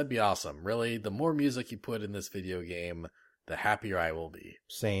packs. That'd be awesome. Really, the more music you put in this video game, the happier I will be.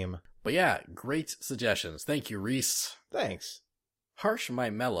 Same. But yeah, great suggestions. Thank you, Reese. Thanks. Harsh My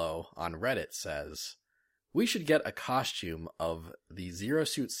Mellow on Reddit says, we should get a costume of the Zero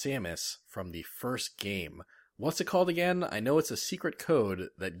Suit Samus from the first game. What's it called again? I know it's a secret code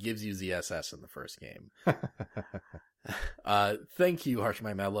that gives you ZSS in the first game. Thank you, Harsh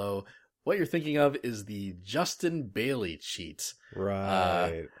My Mellow. What you're thinking of is the Justin Bailey cheat.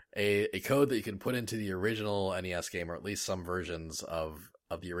 Right. A code that you can put into the original NES game, or at least some versions of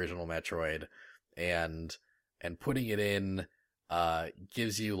the original Metroid, and putting it in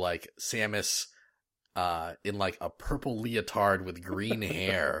gives you like Samus in like a purple leotard with green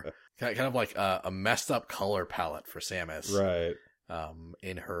hair, kind of like a messed up color palette for Samus, right?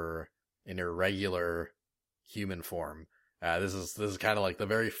 In her regular human form. This is kind of like the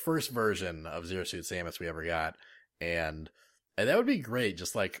very first version of Zero Suit Samus we ever got, and that would be great.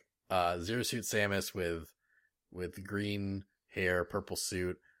 Just like Zero Suit Samus with green hair, purple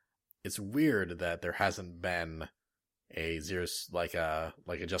suit. It's weird that there hasn't been a like a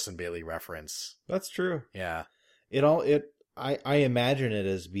Justin Bailey reference. That's true. Yeah. I imagine it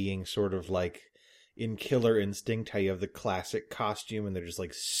as being sort of like in Killer Instinct, how you have the classic costume and they're just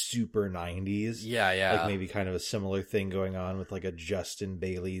like super 90s. Yeah. Like maybe kind of a similar thing going on with like a Justin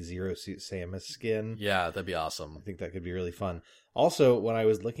Bailey Zero Suit Samus skin. Yeah, that'd be awesome. I think that could be really fun. Also, when I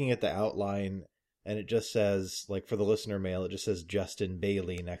was looking at the outline and it just says, like for the listener mail, it just says Justin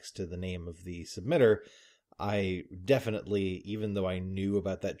Bailey next to the name of the submitter. I definitely, even though I knew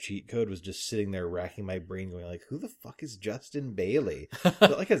about that cheat code, was just sitting there racking my brain going like, who the fuck is Justin Bailey? Is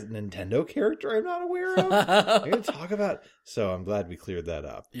that like a Nintendo character I'm not aware of? I'm going to talk about... So I'm glad we cleared that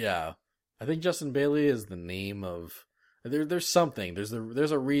up. Yeah. I think Justin Bailey is the name of... There's something. There's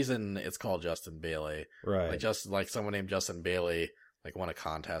a reason it's called Justin Bailey. Right. Like someone named Justin Bailey like won a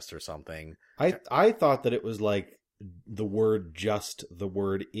contest or something. I thought that it was like the word just, the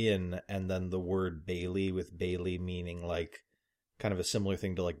word in, and then the word Bailey, with Bailey meaning like kind of a similar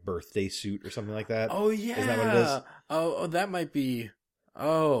thing to like birthday suit or something like that. Oh yeah. Is that what it is? Oh, that might be.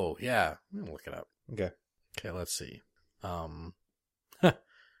 Oh yeah. I'm gonna look it up. Okay, let's see. Okay.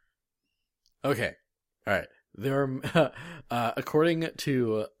 All right. There are, according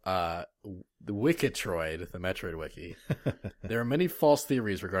to the Wikitroid, the Metroid wiki, there are many false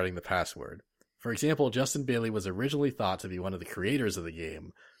theories regarding the password. For example, Justin Bailey was originally thought to be one of the creators of the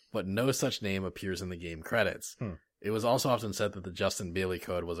game, but no such name appears in the game credits. It was also often said that the Justin Bailey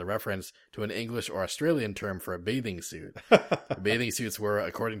code was a reference to an English or Australian term for a bathing suit. The bathing suits were,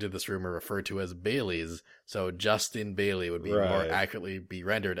 according to this rumor, referred to as Baileys, so Justin Bailey would be more accurately be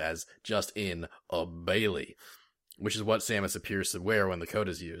rendered as just in a Bailey, which is what Samus appears to wear when the code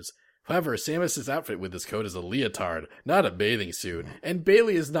is used. However, Samus's outfit with this code is a leotard, not a bathing suit, and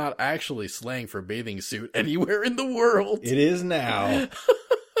Bailey is not actually slang for bathing suit anywhere in the world. It is now.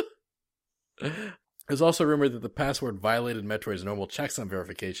 There's also rumored that the password violated Metroid's normal checksum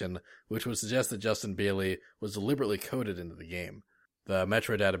verification, which would suggest that Justin Bailey was deliberately coded into the game. The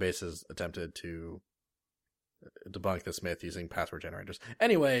Metroid database has attempted to debunk this myth using password generators.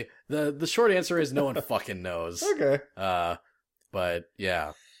 Anyway, the short answer is no one fucking knows. Okay. But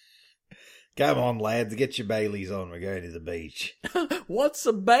yeah. Come on, lads, get your Baileys on. We're going to the beach. What's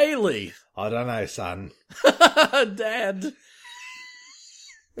a Bailey? I don't know, son. Dad.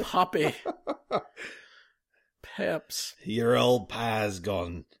 Poppy. Peps. Your old pie's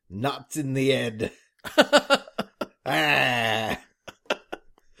gone nuts in the head.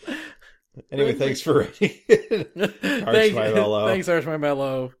 Anyway, thanks for writing. Thanks,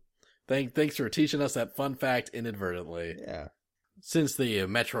 Archmymello. Thanks for teaching us that fun fact inadvertently. Yeah. Since the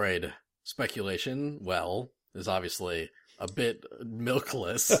Metroid speculation, well, is obviously a bit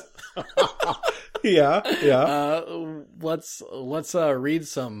milkless. Yeah. Let's read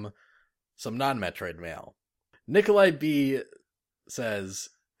some non-Metroid mail. Nikolai B says,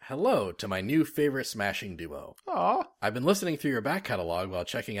 "Hello to my new favorite smashing duo. Aw. I've been listening through your back catalog while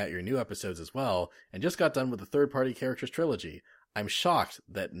checking out your new episodes as well, and just got done with the third-party characters trilogy. I'm shocked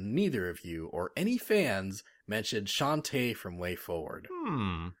that neither of you or any fans mentioned Shantae from Way Forward.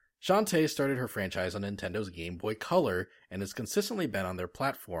 Shantae started her franchise on Nintendo's Game Boy Color and has consistently been on their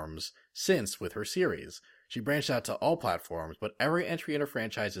platforms since with her series. She branched out to all platforms, but every entry in her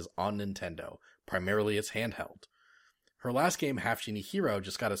franchise is on Nintendo, primarily its handheld. Her last game, Half Genie Hero,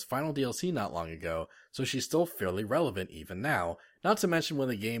 just got its final DLC not long ago, so she's still fairly relevant even now, not to mention when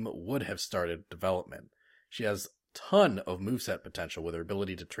the game would have started development. She has ton of moveset potential with her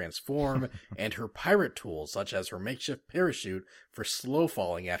ability to transform and her pirate tools, such as her makeshift parachute for slow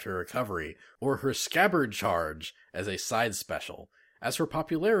falling after recovery, or her scabbard charge as a side special. As for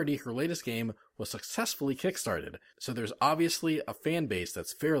popularity, her latest game was successfully kickstarted, so there's obviously a fan base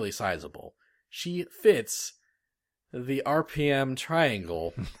that's fairly sizable. She fits the RPM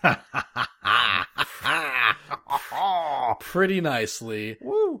triangle pretty nicely.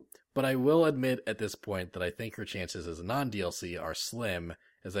 Woo! But I will admit at this point that I think her chances as a non-DLC are slim,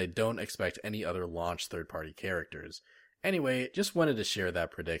 as I don't expect any other launch third-party characters. Anyway, just wanted to share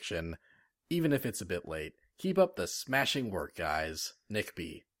that prediction, even if it's a bit late. Keep up the smashing work, guys. Nick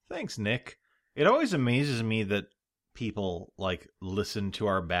B. Thanks, Nick. It always amazes me that people listen to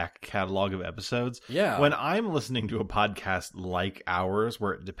our back catalog of episodes. Yeah. When I'm listening to a podcast like ours,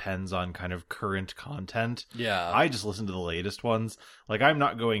 where it depends on kind of current content, yeah, I just listen to the latest ones. I'm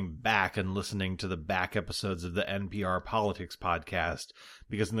not going back and listening to the back episodes of the NPR Politics podcast,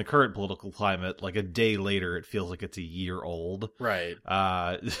 because in the current political climate, a day later, it feels like it's a year old. Right.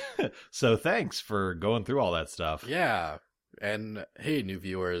 So thanks for going through all that stuff. Yeah. And hey, new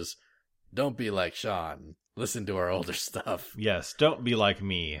viewers, don't be like Sean. Listen to our older stuff. Yes, don't be like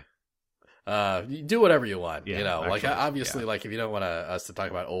me. Do whatever you want. Yeah, actually, obviously, yeah. if you don't want us to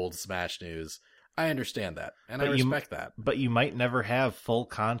talk about old Smash news, I understand that, and But I respect that. But you might never have full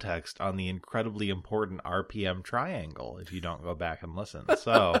context on the incredibly important RPM triangle if you don't go back and listen.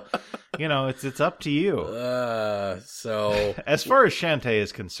 So, it's up to you. So as far as Shantae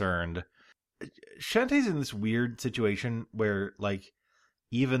is concerned, Shantae's in this weird situation where, like,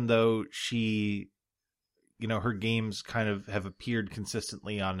 even though she, her games kind of have appeared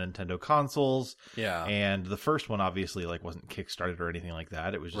consistently on Nintendo consoles. Yeah. And the first one obviously, like, wasn't kickstarted or anything like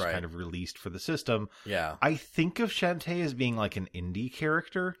that. It was just kind of released for the system. Yeah. I think of Shantae as being like an indie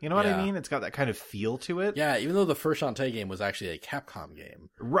character. You know what I mean? It's got that kind of feel to it. Yeah, even though the first Shantae game was actually a Capcom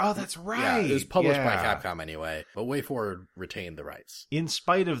game. Oh, that's right. Yeah, it was published by Capcom anyway, but WayForward retained the rights. In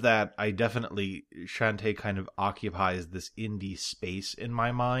spite of that, Shantae kind of occupies this indie space in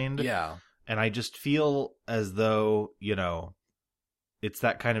my mind. Yeah. And I just feel as though, it's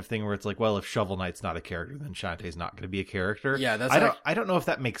that kind of thing where it's like, well, if Shovel Knight's not a character, then Shantae's not going to be a character. Yeah, I don't know if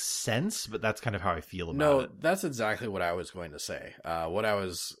that makes sense, but that's kind of how I feel about it. No, that's exactly what I was going to say. What I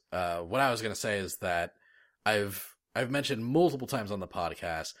was going to say is that I've mentioned multiple times on the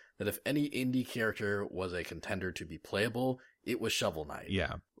podcast that if any indie character was a contender to be playable, it was Shovel Knight.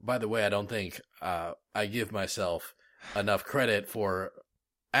 Yeah. By the way, I don't think I give myself enough credit for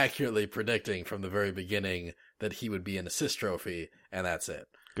accurately predicting from the very beginning that he would be an assist trophy, and that's it.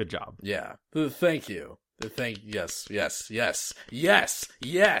 Good job. Yeah. Thank you. Yes.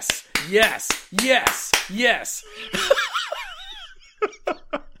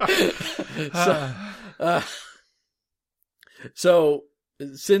 So,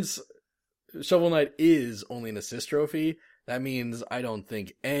 since Shovel Knight is only an assist trophy, that means I don't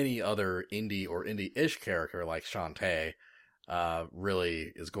think any other indie or indie-ish character like Shantae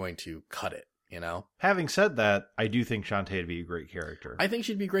really is going to cut it, Having said that, I do think Shantae would be a great character. I think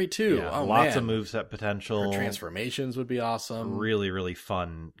she'd be great too. Yeah, Lots of moveset potential. Her transformations would be awesome. Really, really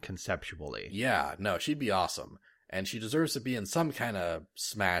fun conceptually. Yeah, no, she'd be awesome. And she deserves to be in some kind of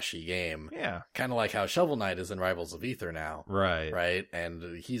smashy game. Yeah. Kind of like how Shovel Knight is in Rivals of Aether now. Right. Right?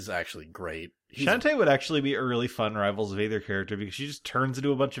 And he's actually great. Shantae would actually be a really fun Rivals of Aether character because she just turns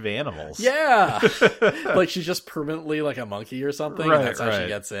into a bunch of animals. Yeah! Like she's just permanently like a monkey or something. Right, and that's how she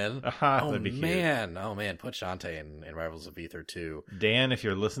gets in. That'd be cute. Oh man, put Shantae in Rivals of Aether too. Dan, if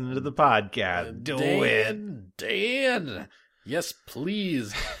you're listening to the podcast, do it. Dan! Yes,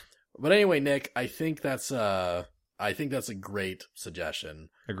 please. But anyway, Nick, I think that's a great suggestion.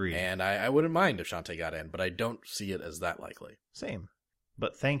 Agreed. And I wouldn't mind if Shantae got in, but I don't see it as that likely. Same.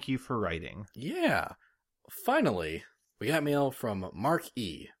 But thank you for writing. Yeah. Finally, we got mail from Mark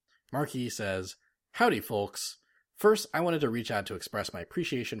E. Mark E says, "Howdy, folks. First, I wanted to reach out to express my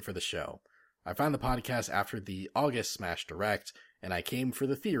appreciation for the show. I found the podcast after the August Smash Direct, and I came for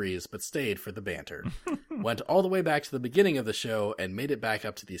the theories, but stayed for the banter. Went all the way back to the beginning of the show and made it back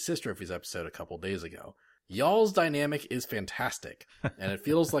up to the Assist Trophies episode a couple days ago. Y'all's dynamic is fantastic, and it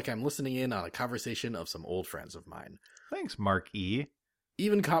feels like I'm listening in on a conversation of some old friends of mine. Thanks, Mark E.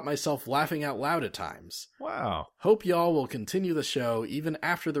 Even caught myself laughing out loud at times. Wow. Hope y'all will continue the show even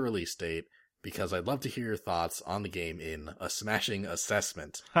after the release date, because I'd love to hear your thoughts on the game in a smashing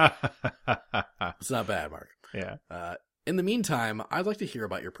assessment." It's not bad, Mark. Yeah. In the meantime, I'd like to hear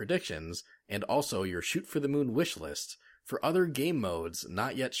about your predictions and also your shoot for the moon wish list for other game modes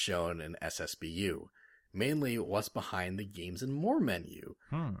not yet shown in SSBU. Mainly what's behind the Games and More menu,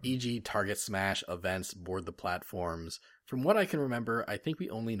 e.g. Target Smash, events, board the platforms. From what I can remember, I think we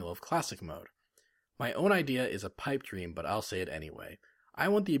only know of Classic mode. My own idea is a pipe dream, but I'll say it anyway. I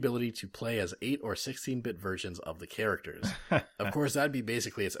want the ability to play as 8 or 16-bit versions of the characters. Of course, that'd be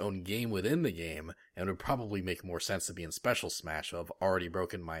basically its own game within the game, and would probably make more sense to be in Special Smash, so I've already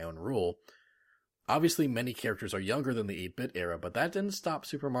broken my own rule. Obviously, many characters are younger than the 8-bit era, but that didn't stop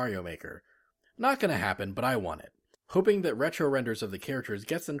Super Mario Maker. Not gonna happen, but I want it. Hoping that retro renders of the characters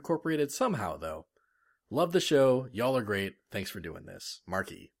gets incorporated somehow, though. Love the show. Y'all are great. Thanks for doing this.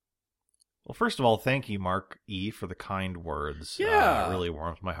 Marky. Well, first of all, thank you, Mark E., for the kind words. Yeah. It really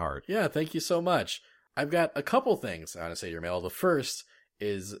warms my heart. Yeah, thank you so much. I've got a couple things I want to say to your mail. The first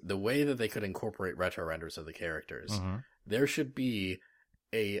is the way that they could incorporate retro renders of the characters. Mm-hmm. There should be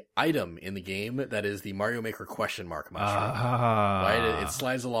a item in the game that is the Mario Maker question mark mushroom. Right? It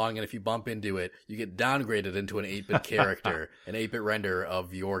slides along, and if you bump into it, you get downgraded into an 8-bit character, an 8-bit render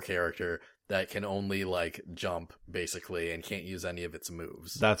of your character that can only, like, jump, basically, and can't use any of its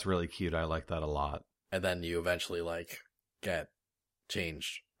moves. That's really cute. I like that a lot. And then you eventually, like, get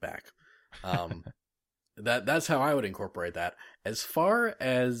changed back. That's how I would incorporate that. As far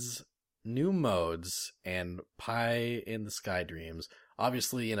as new modes and Pie in the Sky Dreams,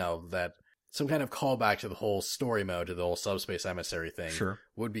 obviously, that some kind of callback to the whole story mode, to the whole Subspace Emissary thing, sure,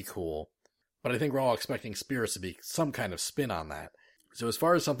 would be cool. but I think we're all expecting Spirits to be some kind of spin on that. So as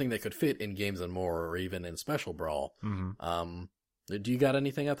far as something that could fit in Games and More, or even in Special Brawl, do you got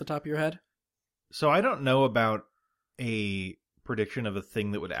anything at the top of your head? So I don't know about a prediction of a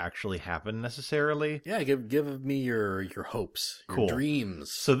thing that would actually happen necessarily. Yeah, give me your hopes, your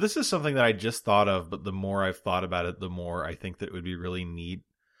dreams. So this is something that I just thought of, but the more I've thought about it, the more I think that it would be really neat.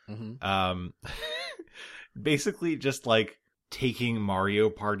 Basically just like taking Mario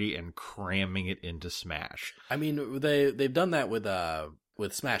Party and cramming it into Smash. I mean, they've done that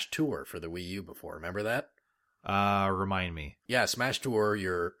with Smash Tour for the Wii U before. Remember that? Remind me. Yeah, Smash Tour.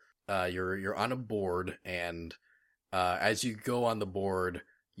 You're on a board, and as you go on the board,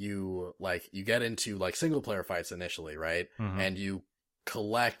 you get into like single player fights initially, right? And you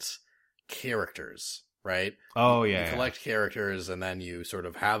collect characters, right? Oh yeah. You collect characters, and then you sort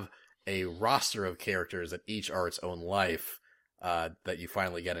of have a roster of characters that each are its own life. That you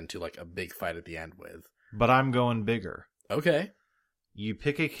finally get into like a big fight at the end with. But I'm going bigger. Okay. You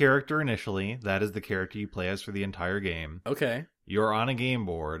pick a character initially. That is the character you play as for the entire game. Okay. You're on a game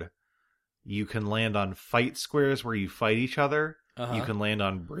board. You can land on fight squares where you fight each other. You can land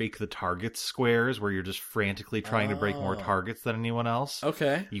on break the targets squares where you're just frantically trying to break more targets than anyone else.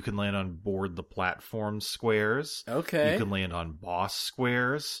 Okay. You can land on board the platform squares. Okay. You can land on boss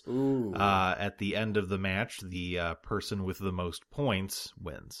squares. Ooh. At the end of the match, the person with the most points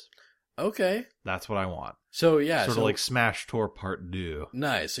wins. Okay. That's what I want. So yeah, sort of like Smash Tour Part 2.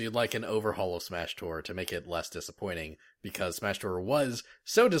 Nice. So you'd like an overhaul of Smash Tour to make it less disappointing, because Smash Tour was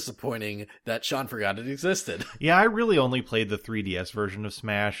so disappointing that Sean forgot it existed. Yeah, I really only played the 3DS version of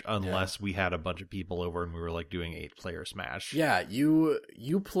Smash unless we had a bunch of people over and we were like doing 8-player Smash. Yeah, you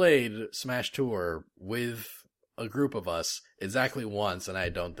played Smash Tour with a group of us exactly once, and I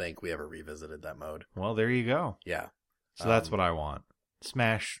don't think we ever revisited that mode. Well, there you go. Yeah. So that's what I want.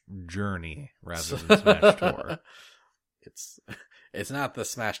 Smash Journey rather than Smash Tour. It's not the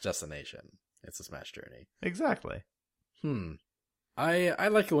Smash destination. It's a Smash Journey. Exactly. I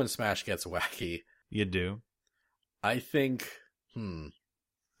like it when Smash gets wacky. You do? I think,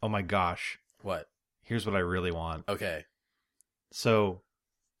 Oh my gosh. What? Here's what I really want. Okay. So,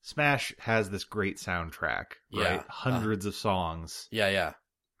 Smash has this great soundtrack, right? Yeah. Hundreds of songs. Yeah.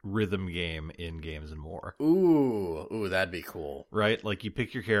 Rhythm game in Games and More. Ooh, that'd be cool. Right? Like you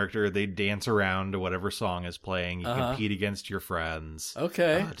pick your character, they dance around to whatever song is playing, you compete against your friends.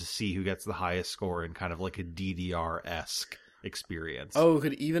 Okay. To see who gets the highest score in kind of like a DDR-esque experience. Oh, it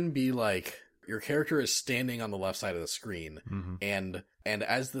could even be like your character is standing on the left side of the screen, and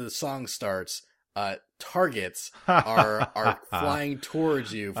as the song starts, targets are flying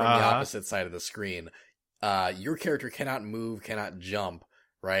towards you from the opposite side of the screen. Your character cannot move, cannot jump,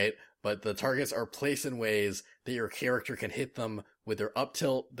 right? But the targets are placed in ways that your character can hit them with their up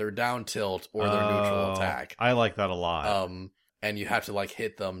tilt, their down tilt, or their neutral attack. I like that a lot. And you have to like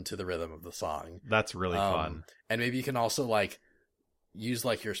hit them to the rhythm of the song. That's really fun. And maybe you can also like use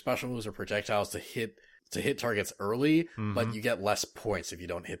like your special moves or projectiles to hit targets early, but you get less points if you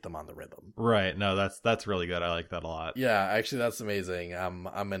don't hit them on the rhythm. Right. No, that's really good. I like that a lot. Yeah, actually that's amazing.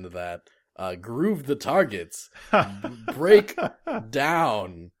 I'm into that. Groove the targets. Break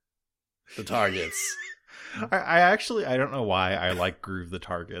down the targets. I don't know why I like Groove the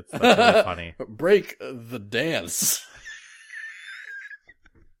targets. That's really funny. Break the dance.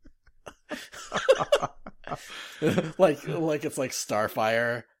 like it's like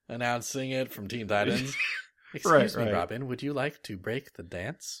Starfire announcing it from Teen Titans. Excuse me, Robin, would you like to break the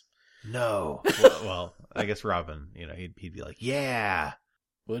dance? No. well, I guess Robin, he'd be like, yeah.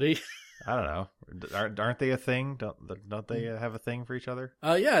 Would he? I don't know. Aren't they a thing? Don't they have a thing for each other?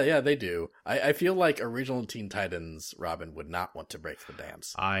 Yeah, they do. I feel like original Teen Titans Robin would not want to break the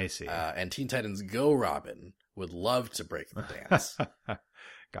dance. I see. And Teen Titans Go Robin would love to break the dance.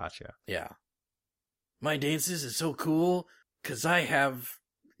 Gotcha. Yeah. My dances is so cool because I have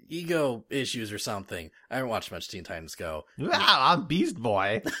ego issues or something. I haven't watched much Teen Titans Go. I'm Beast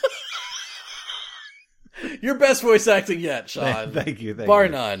Boy. Your best voice acting yet, Sean. Thank you. Bar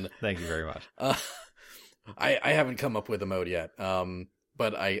none. Thank you very much. I haven't come up with a mode yet.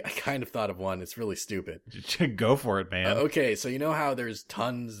 But I kind of thought of one. It's really stupid. Go for it, man. Okay, so you know how there's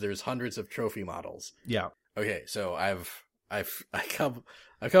hundreds of trophy models. Yeah. Okay, so I come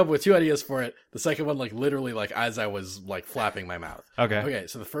up with two ideas for it. The second one, like literally, like as I was like flapping my mouth. Okay.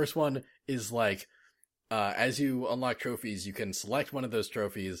 So the first one is like, as you unlock trophies, you can select one of those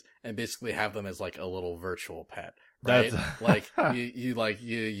trophies and basically have them as like a little virtual pet, right? Like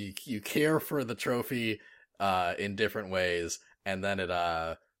you care for the trophy in different ways, and then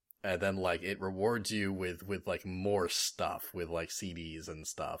and then like it rewards you with like more stuff, with like CDs and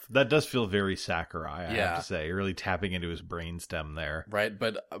stuff. That does feel very Sakurai, I Yeah. have to say. Really tapping into his brainstem there. Right,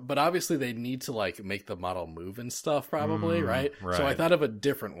 but obviously they need to like make the model move and stuff, probably, right? right. So I thought of a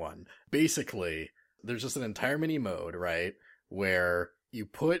different one. Basically, there's just an entire mini mode, right, where you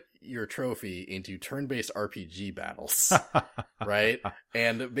put your trophy into turn-based RPG battles, right?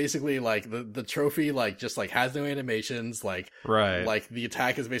 And basically, like the trophy, like just like has no animations, like Right. like the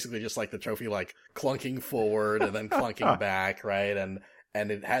attack is basically just like the trophy, like clunking forward and then clunking back, right? And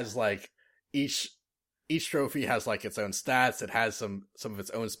it has like each trophy has like its own stats. It has some of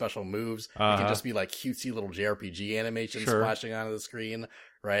its own special moves. It can just be like cutesy little JRPG animations splashing onto the screen,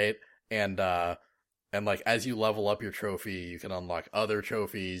 right? And like as you level up your trophy, you can unlock other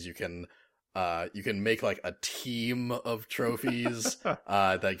trophies. You can make like a team of trophies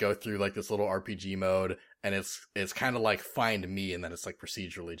that go through like this little RPG mode, and it's kind of like Find Me, and then it's like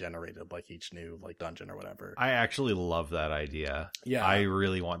procedurally generated like each new like dungeon or whatever. I actually love that idea. Yeah, I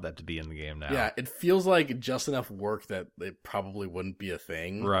really want that to be in the game now. Yeah, it feels like just enough work that it probably wouldn't be a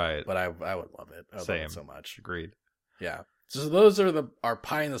thing. Right. But I would love it. I would Same. love it so much. Agreed. Yeah. So those are our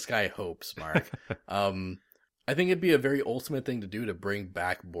pie in the sky hopes, Mark. I think it'd be a very ultimate thing to do to bring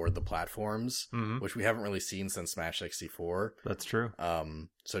back Board the Platforms, which we haven't really seen since Smash 64. That's true.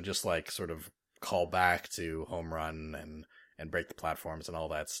 So just like sort of call back to Home Run and Break the Platforms and all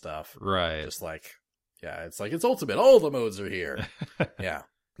that stuff. Right. Just like, yeah, it's like it's ultimate. All the modes are here. Yeah,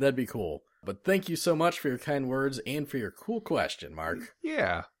 that'd be cool. But thank you so much for your kind words and for your cool question, Mark.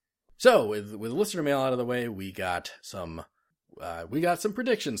 Yeah. So with listener mail out of the way, we got some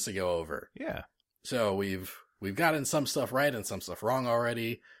predictions to go over. Yeah. So we've gotten some stuff right and some stuff wrong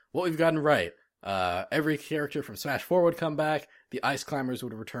already. What we've gotten right: every character from Smash 4 would come back. The Ice Climbers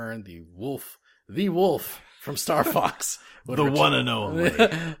would return. The Wolf from Star Fox would the one and only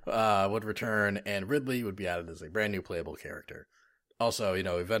would return, and Ridley would be added as a brand new playable character. Also, you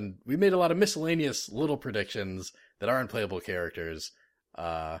know, we made a lot of miscellaneous little predictions that aren't playable characters.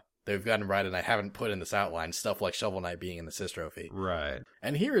 They've gotten right, and I haven't put in this outline, stuff like Shovel Knight being in the Sis Trophy. Right.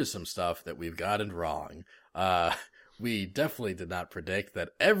 And here is some stuff that we've gotten wrong. We definitely did not predict that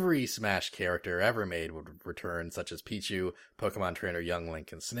every Smash character ever made would return, such as Pichu, Pokemon Trainer Young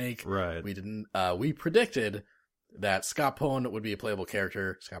Link, and Snake. Right. We didn't. We predicted that Scoppone would be a playable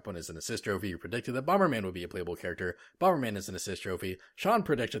character. Scoppone is an assist trophy. You predicted that Bomberman would be a playable character. Bomberman is an assist trophy. Sean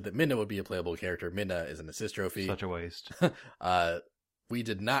predicted that Minna would be a playable character. Minna is an assist trophy. Such a waste. We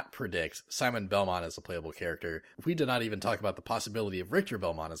did not predict Simon Belmont as a playable character. We did not even talk about the possibility of Richter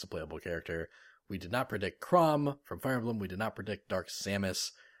Belmont as a playable character. We did not predict Chrom from Fire Emblem. We did not predict Dark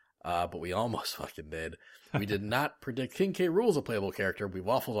Samus, but we almost fucking did. We did not predict King K. Rool as a playable character. We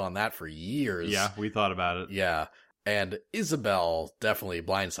waffled on that for years. Yeah, we thought about it. Yeah, and Isabelle definitely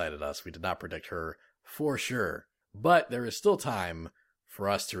blindsided us. We did not predict her for sure. But there is still time for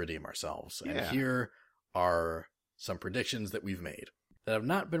us to redeem ourselves. And here are some predictions that we've made that have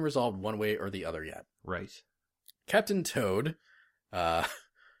not been resolved one way or the other yet. Right. Captain Toad, of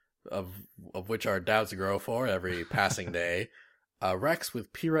which our doubts grow for every passing day. Rex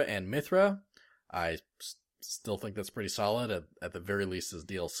with Pyrrha and Mithra. I still think that's pretty solid, at the very least as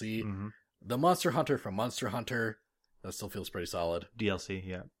DLC. Mm-hmm. The Monster Hunter from Monster Hunter. That still feels pretty solid. DLC,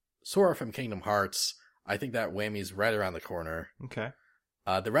 yeah. Sora from Kingdom Hearts. I think that whammy's right around the corner. Okay.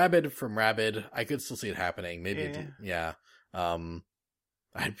 The Rabid from Rabid. I could still see it happening. Maybe it did. Yeah.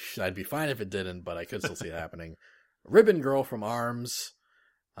 I'd be fine if it didn't, but I could still see it happening. Ribbon Girl from ARMS.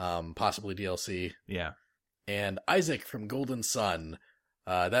 Possibly DLC. Yeah. And Isaac from Golden Sun.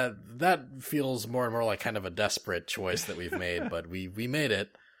 That feels more and more like kind of a desperate choice that we've made, but we made it.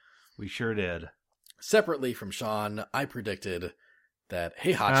 We sure did. Separately from Sean, I predicted that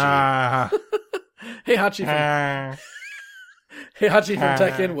Heihachi from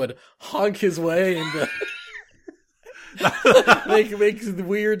Tekken would honk his way into make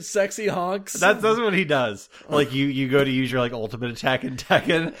weird sexy honks. That's what he does. Like you go to use your like ultimate attack in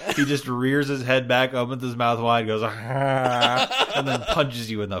Tekken, he just rears his head back, opens his mouth wide, goes and then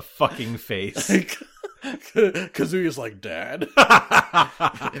punches you in the fucking face. Kazuya's like, Dad,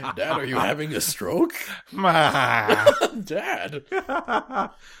 are you having a stroke? Dad,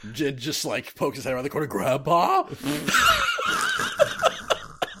 just like pokes his head around the corner. Grandpa,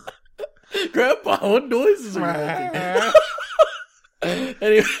 Grandpa, what noises are you making?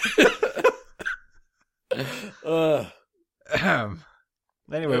 Anyway,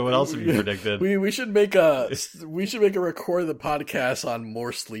 anyway, what else have you predicted? We should make a record the podcast on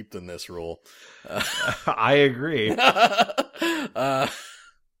more sleep than this rule. I agree.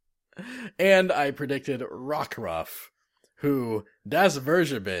 And I predicted Rockruff, who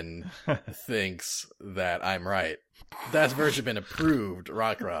DasVergeben thinks that I'm right. DasVergeben approved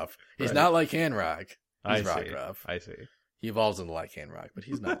Rockruff. He's Right. not like Hanrock. He's I Rockruff. see. He evolves into like Hanrock, but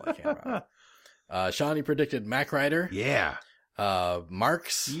he's not like Hanrock. Shawnee predicted Mac Rider. Yeah.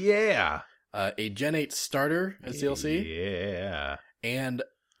 Marks. Yeah. A Gen 8 starter as DLC. Yeah. And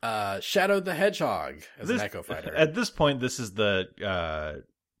Shadow the Hedgehog as an Echo Fighter. At this point, this is the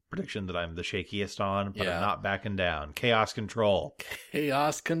prediction that I'm the shakiest on, but Yeah. I'm not backing down. Chaos Control.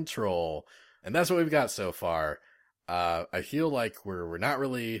 Chaos Control. And that's what we've got so far. I feel like we're not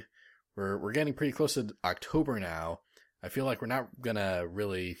really... We're getting pretty close to October now. I feel like we're not gonna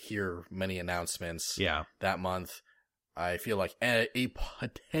really hear many announcements that month. I feel like a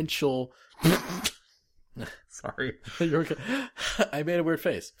potential... Sorry. You're okay. I made a weird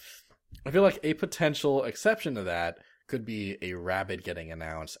face. I feel like a potential exception to that could be a Rabid getting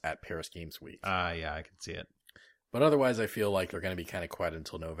announced at Paris Games Week. Yeah, I can see it. But otherwise, I feel like they're going to be kind of quiet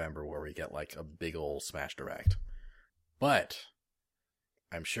until November where we get like a big old Smash Direct. But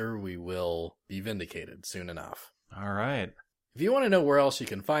I'm sure we will be vindicated soon enough. All right. If you want to know where else you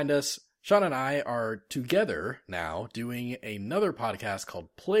can find us, Sean and I are together now doing another podcast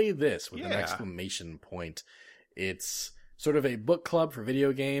called Play This with an exclamation point. It's sort of a book club for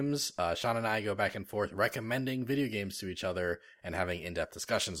video games. Sean and I go back and forth recommending video games to each other and having in-depth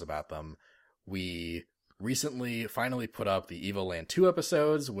discussions about them. We recently finally put up the Evoland 2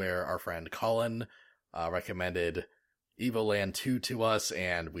 episodes where our friend Colin recommended Evoland 2 to us,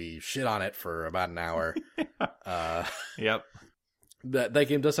 and we shit on it for about an hour. Yep. That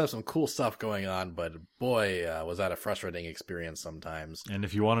game does have some cool stuff going on, but boy, was that a frustrating experience sometimes. And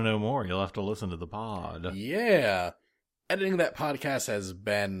if you want to know more, you'll have to listen to the pod. Yeah. Editing that podcast has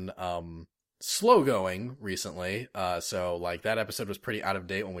been slow going recently. So like that episode was pretty out of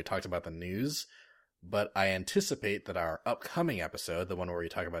date when we talked about the news. But I anticipate that our upcoming episode, the one where we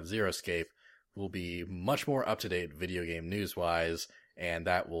talk about Zero Escape, will be much more up to date video game news wise, and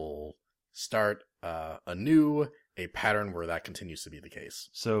that will start a pattern where that continues to be the case.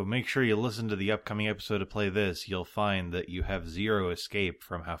 So make sure you listen to the upcoming episode to Play This. You'll find that you have zero escape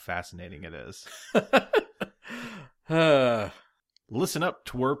from how fascinating it is. Listen up,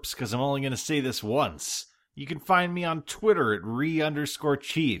 twerps, because I'm only going to say this once. You can find me on Twitter at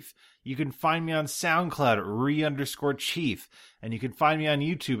 @re_chief. You can find me on SoundCloud at @re_chief. And you can find me on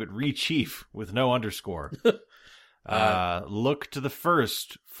YouTube at @rechief with no underscore. Look to the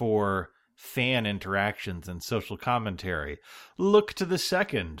first for fan interactions and social commentary. Look to the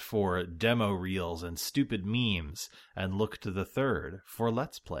second for demo reels and stupid memes. And look to the third for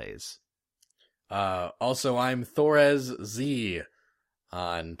Let's Plays. Also, I'm ThorazZ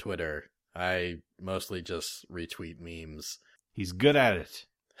on Twitter. I mostly just retweet memes. He's good at it.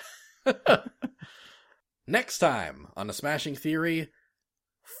 Next time on A Smashing Theory,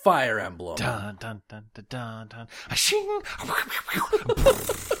 Fire Emblem. Dun, dun, dun, dun, dun, dun.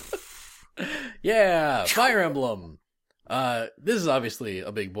 Yeah, Fire Emblem. This is obviously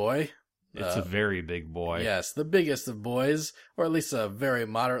a big boy. It's a very big boy. Yes, the biggest of boys, or at least a very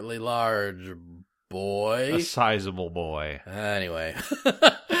moderately large boy. A sizable boy. Anyway.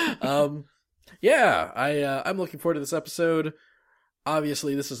 I'm looking forward to this episode.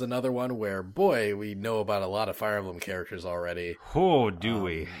 Obviously, this is another one where, boy, we know about a lot of Fire Emblem characters already. Oh, do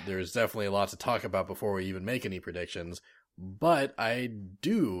we? There's definitely a lot to talk about before we even make any predictions. But I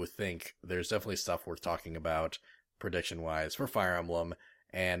do think there's definitely stuff worth talking about, prediction-wise, for Fire Emblem.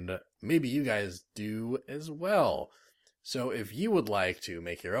 And maybe you guys do as well. So if you would like to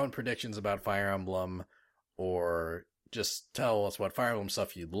make your own predictions about Fire Emblem, or just tell us what Fire Emblem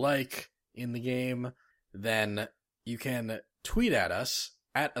stuff you'd like in the game, then you can tweet at us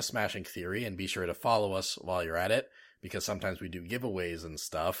at A Smashing Theory, and be sure to follow us while you're at it, because sometimes we do giveaways and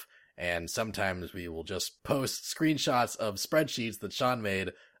stuff, and sometimes we will just post screenshots of spreadsheets that Sean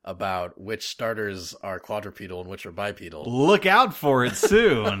made about which starters are quadrupedal and which are bipedal. Look out for it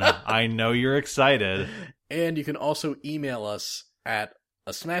soon. I know you're excited. And you can also email us at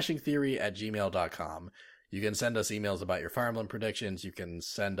asmashingtheory@gmail.com. You can send us emails about your Fire Emblem predictions. You can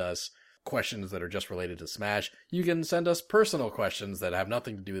send us questions that are just related to Smash. You can send us personal questions that have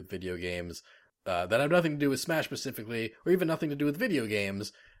nothing to do with video games, that have nothing to do with Smash specifically, or even nothing to do with video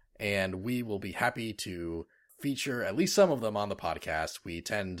games, and we will be happy to feature at least some of them on the podcast. We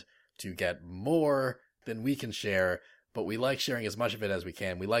tend to get more than we can share, but we like sharing as much of it as we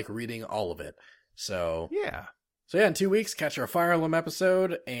can. We like reading all of it. So yeah, in 2 weeks, catch our Fire Emblem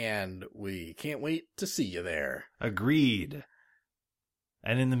episode, and we can't wait to see you there. Agreed.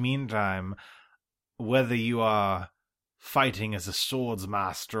 And in the meantime, whether you are fighting as a swords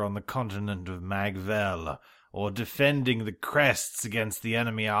master on the continent of Magvel, or defending the crests against the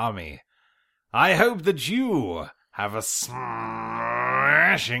enemy army. I hope that you have a smashing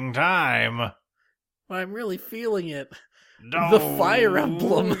time. I'm really feeling it. No. The fire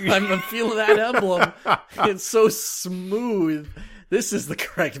emblem. I'm feeling that emblem. It's so smooth. This is the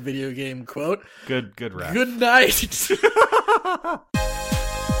correct video game quote. Good rap. Good night.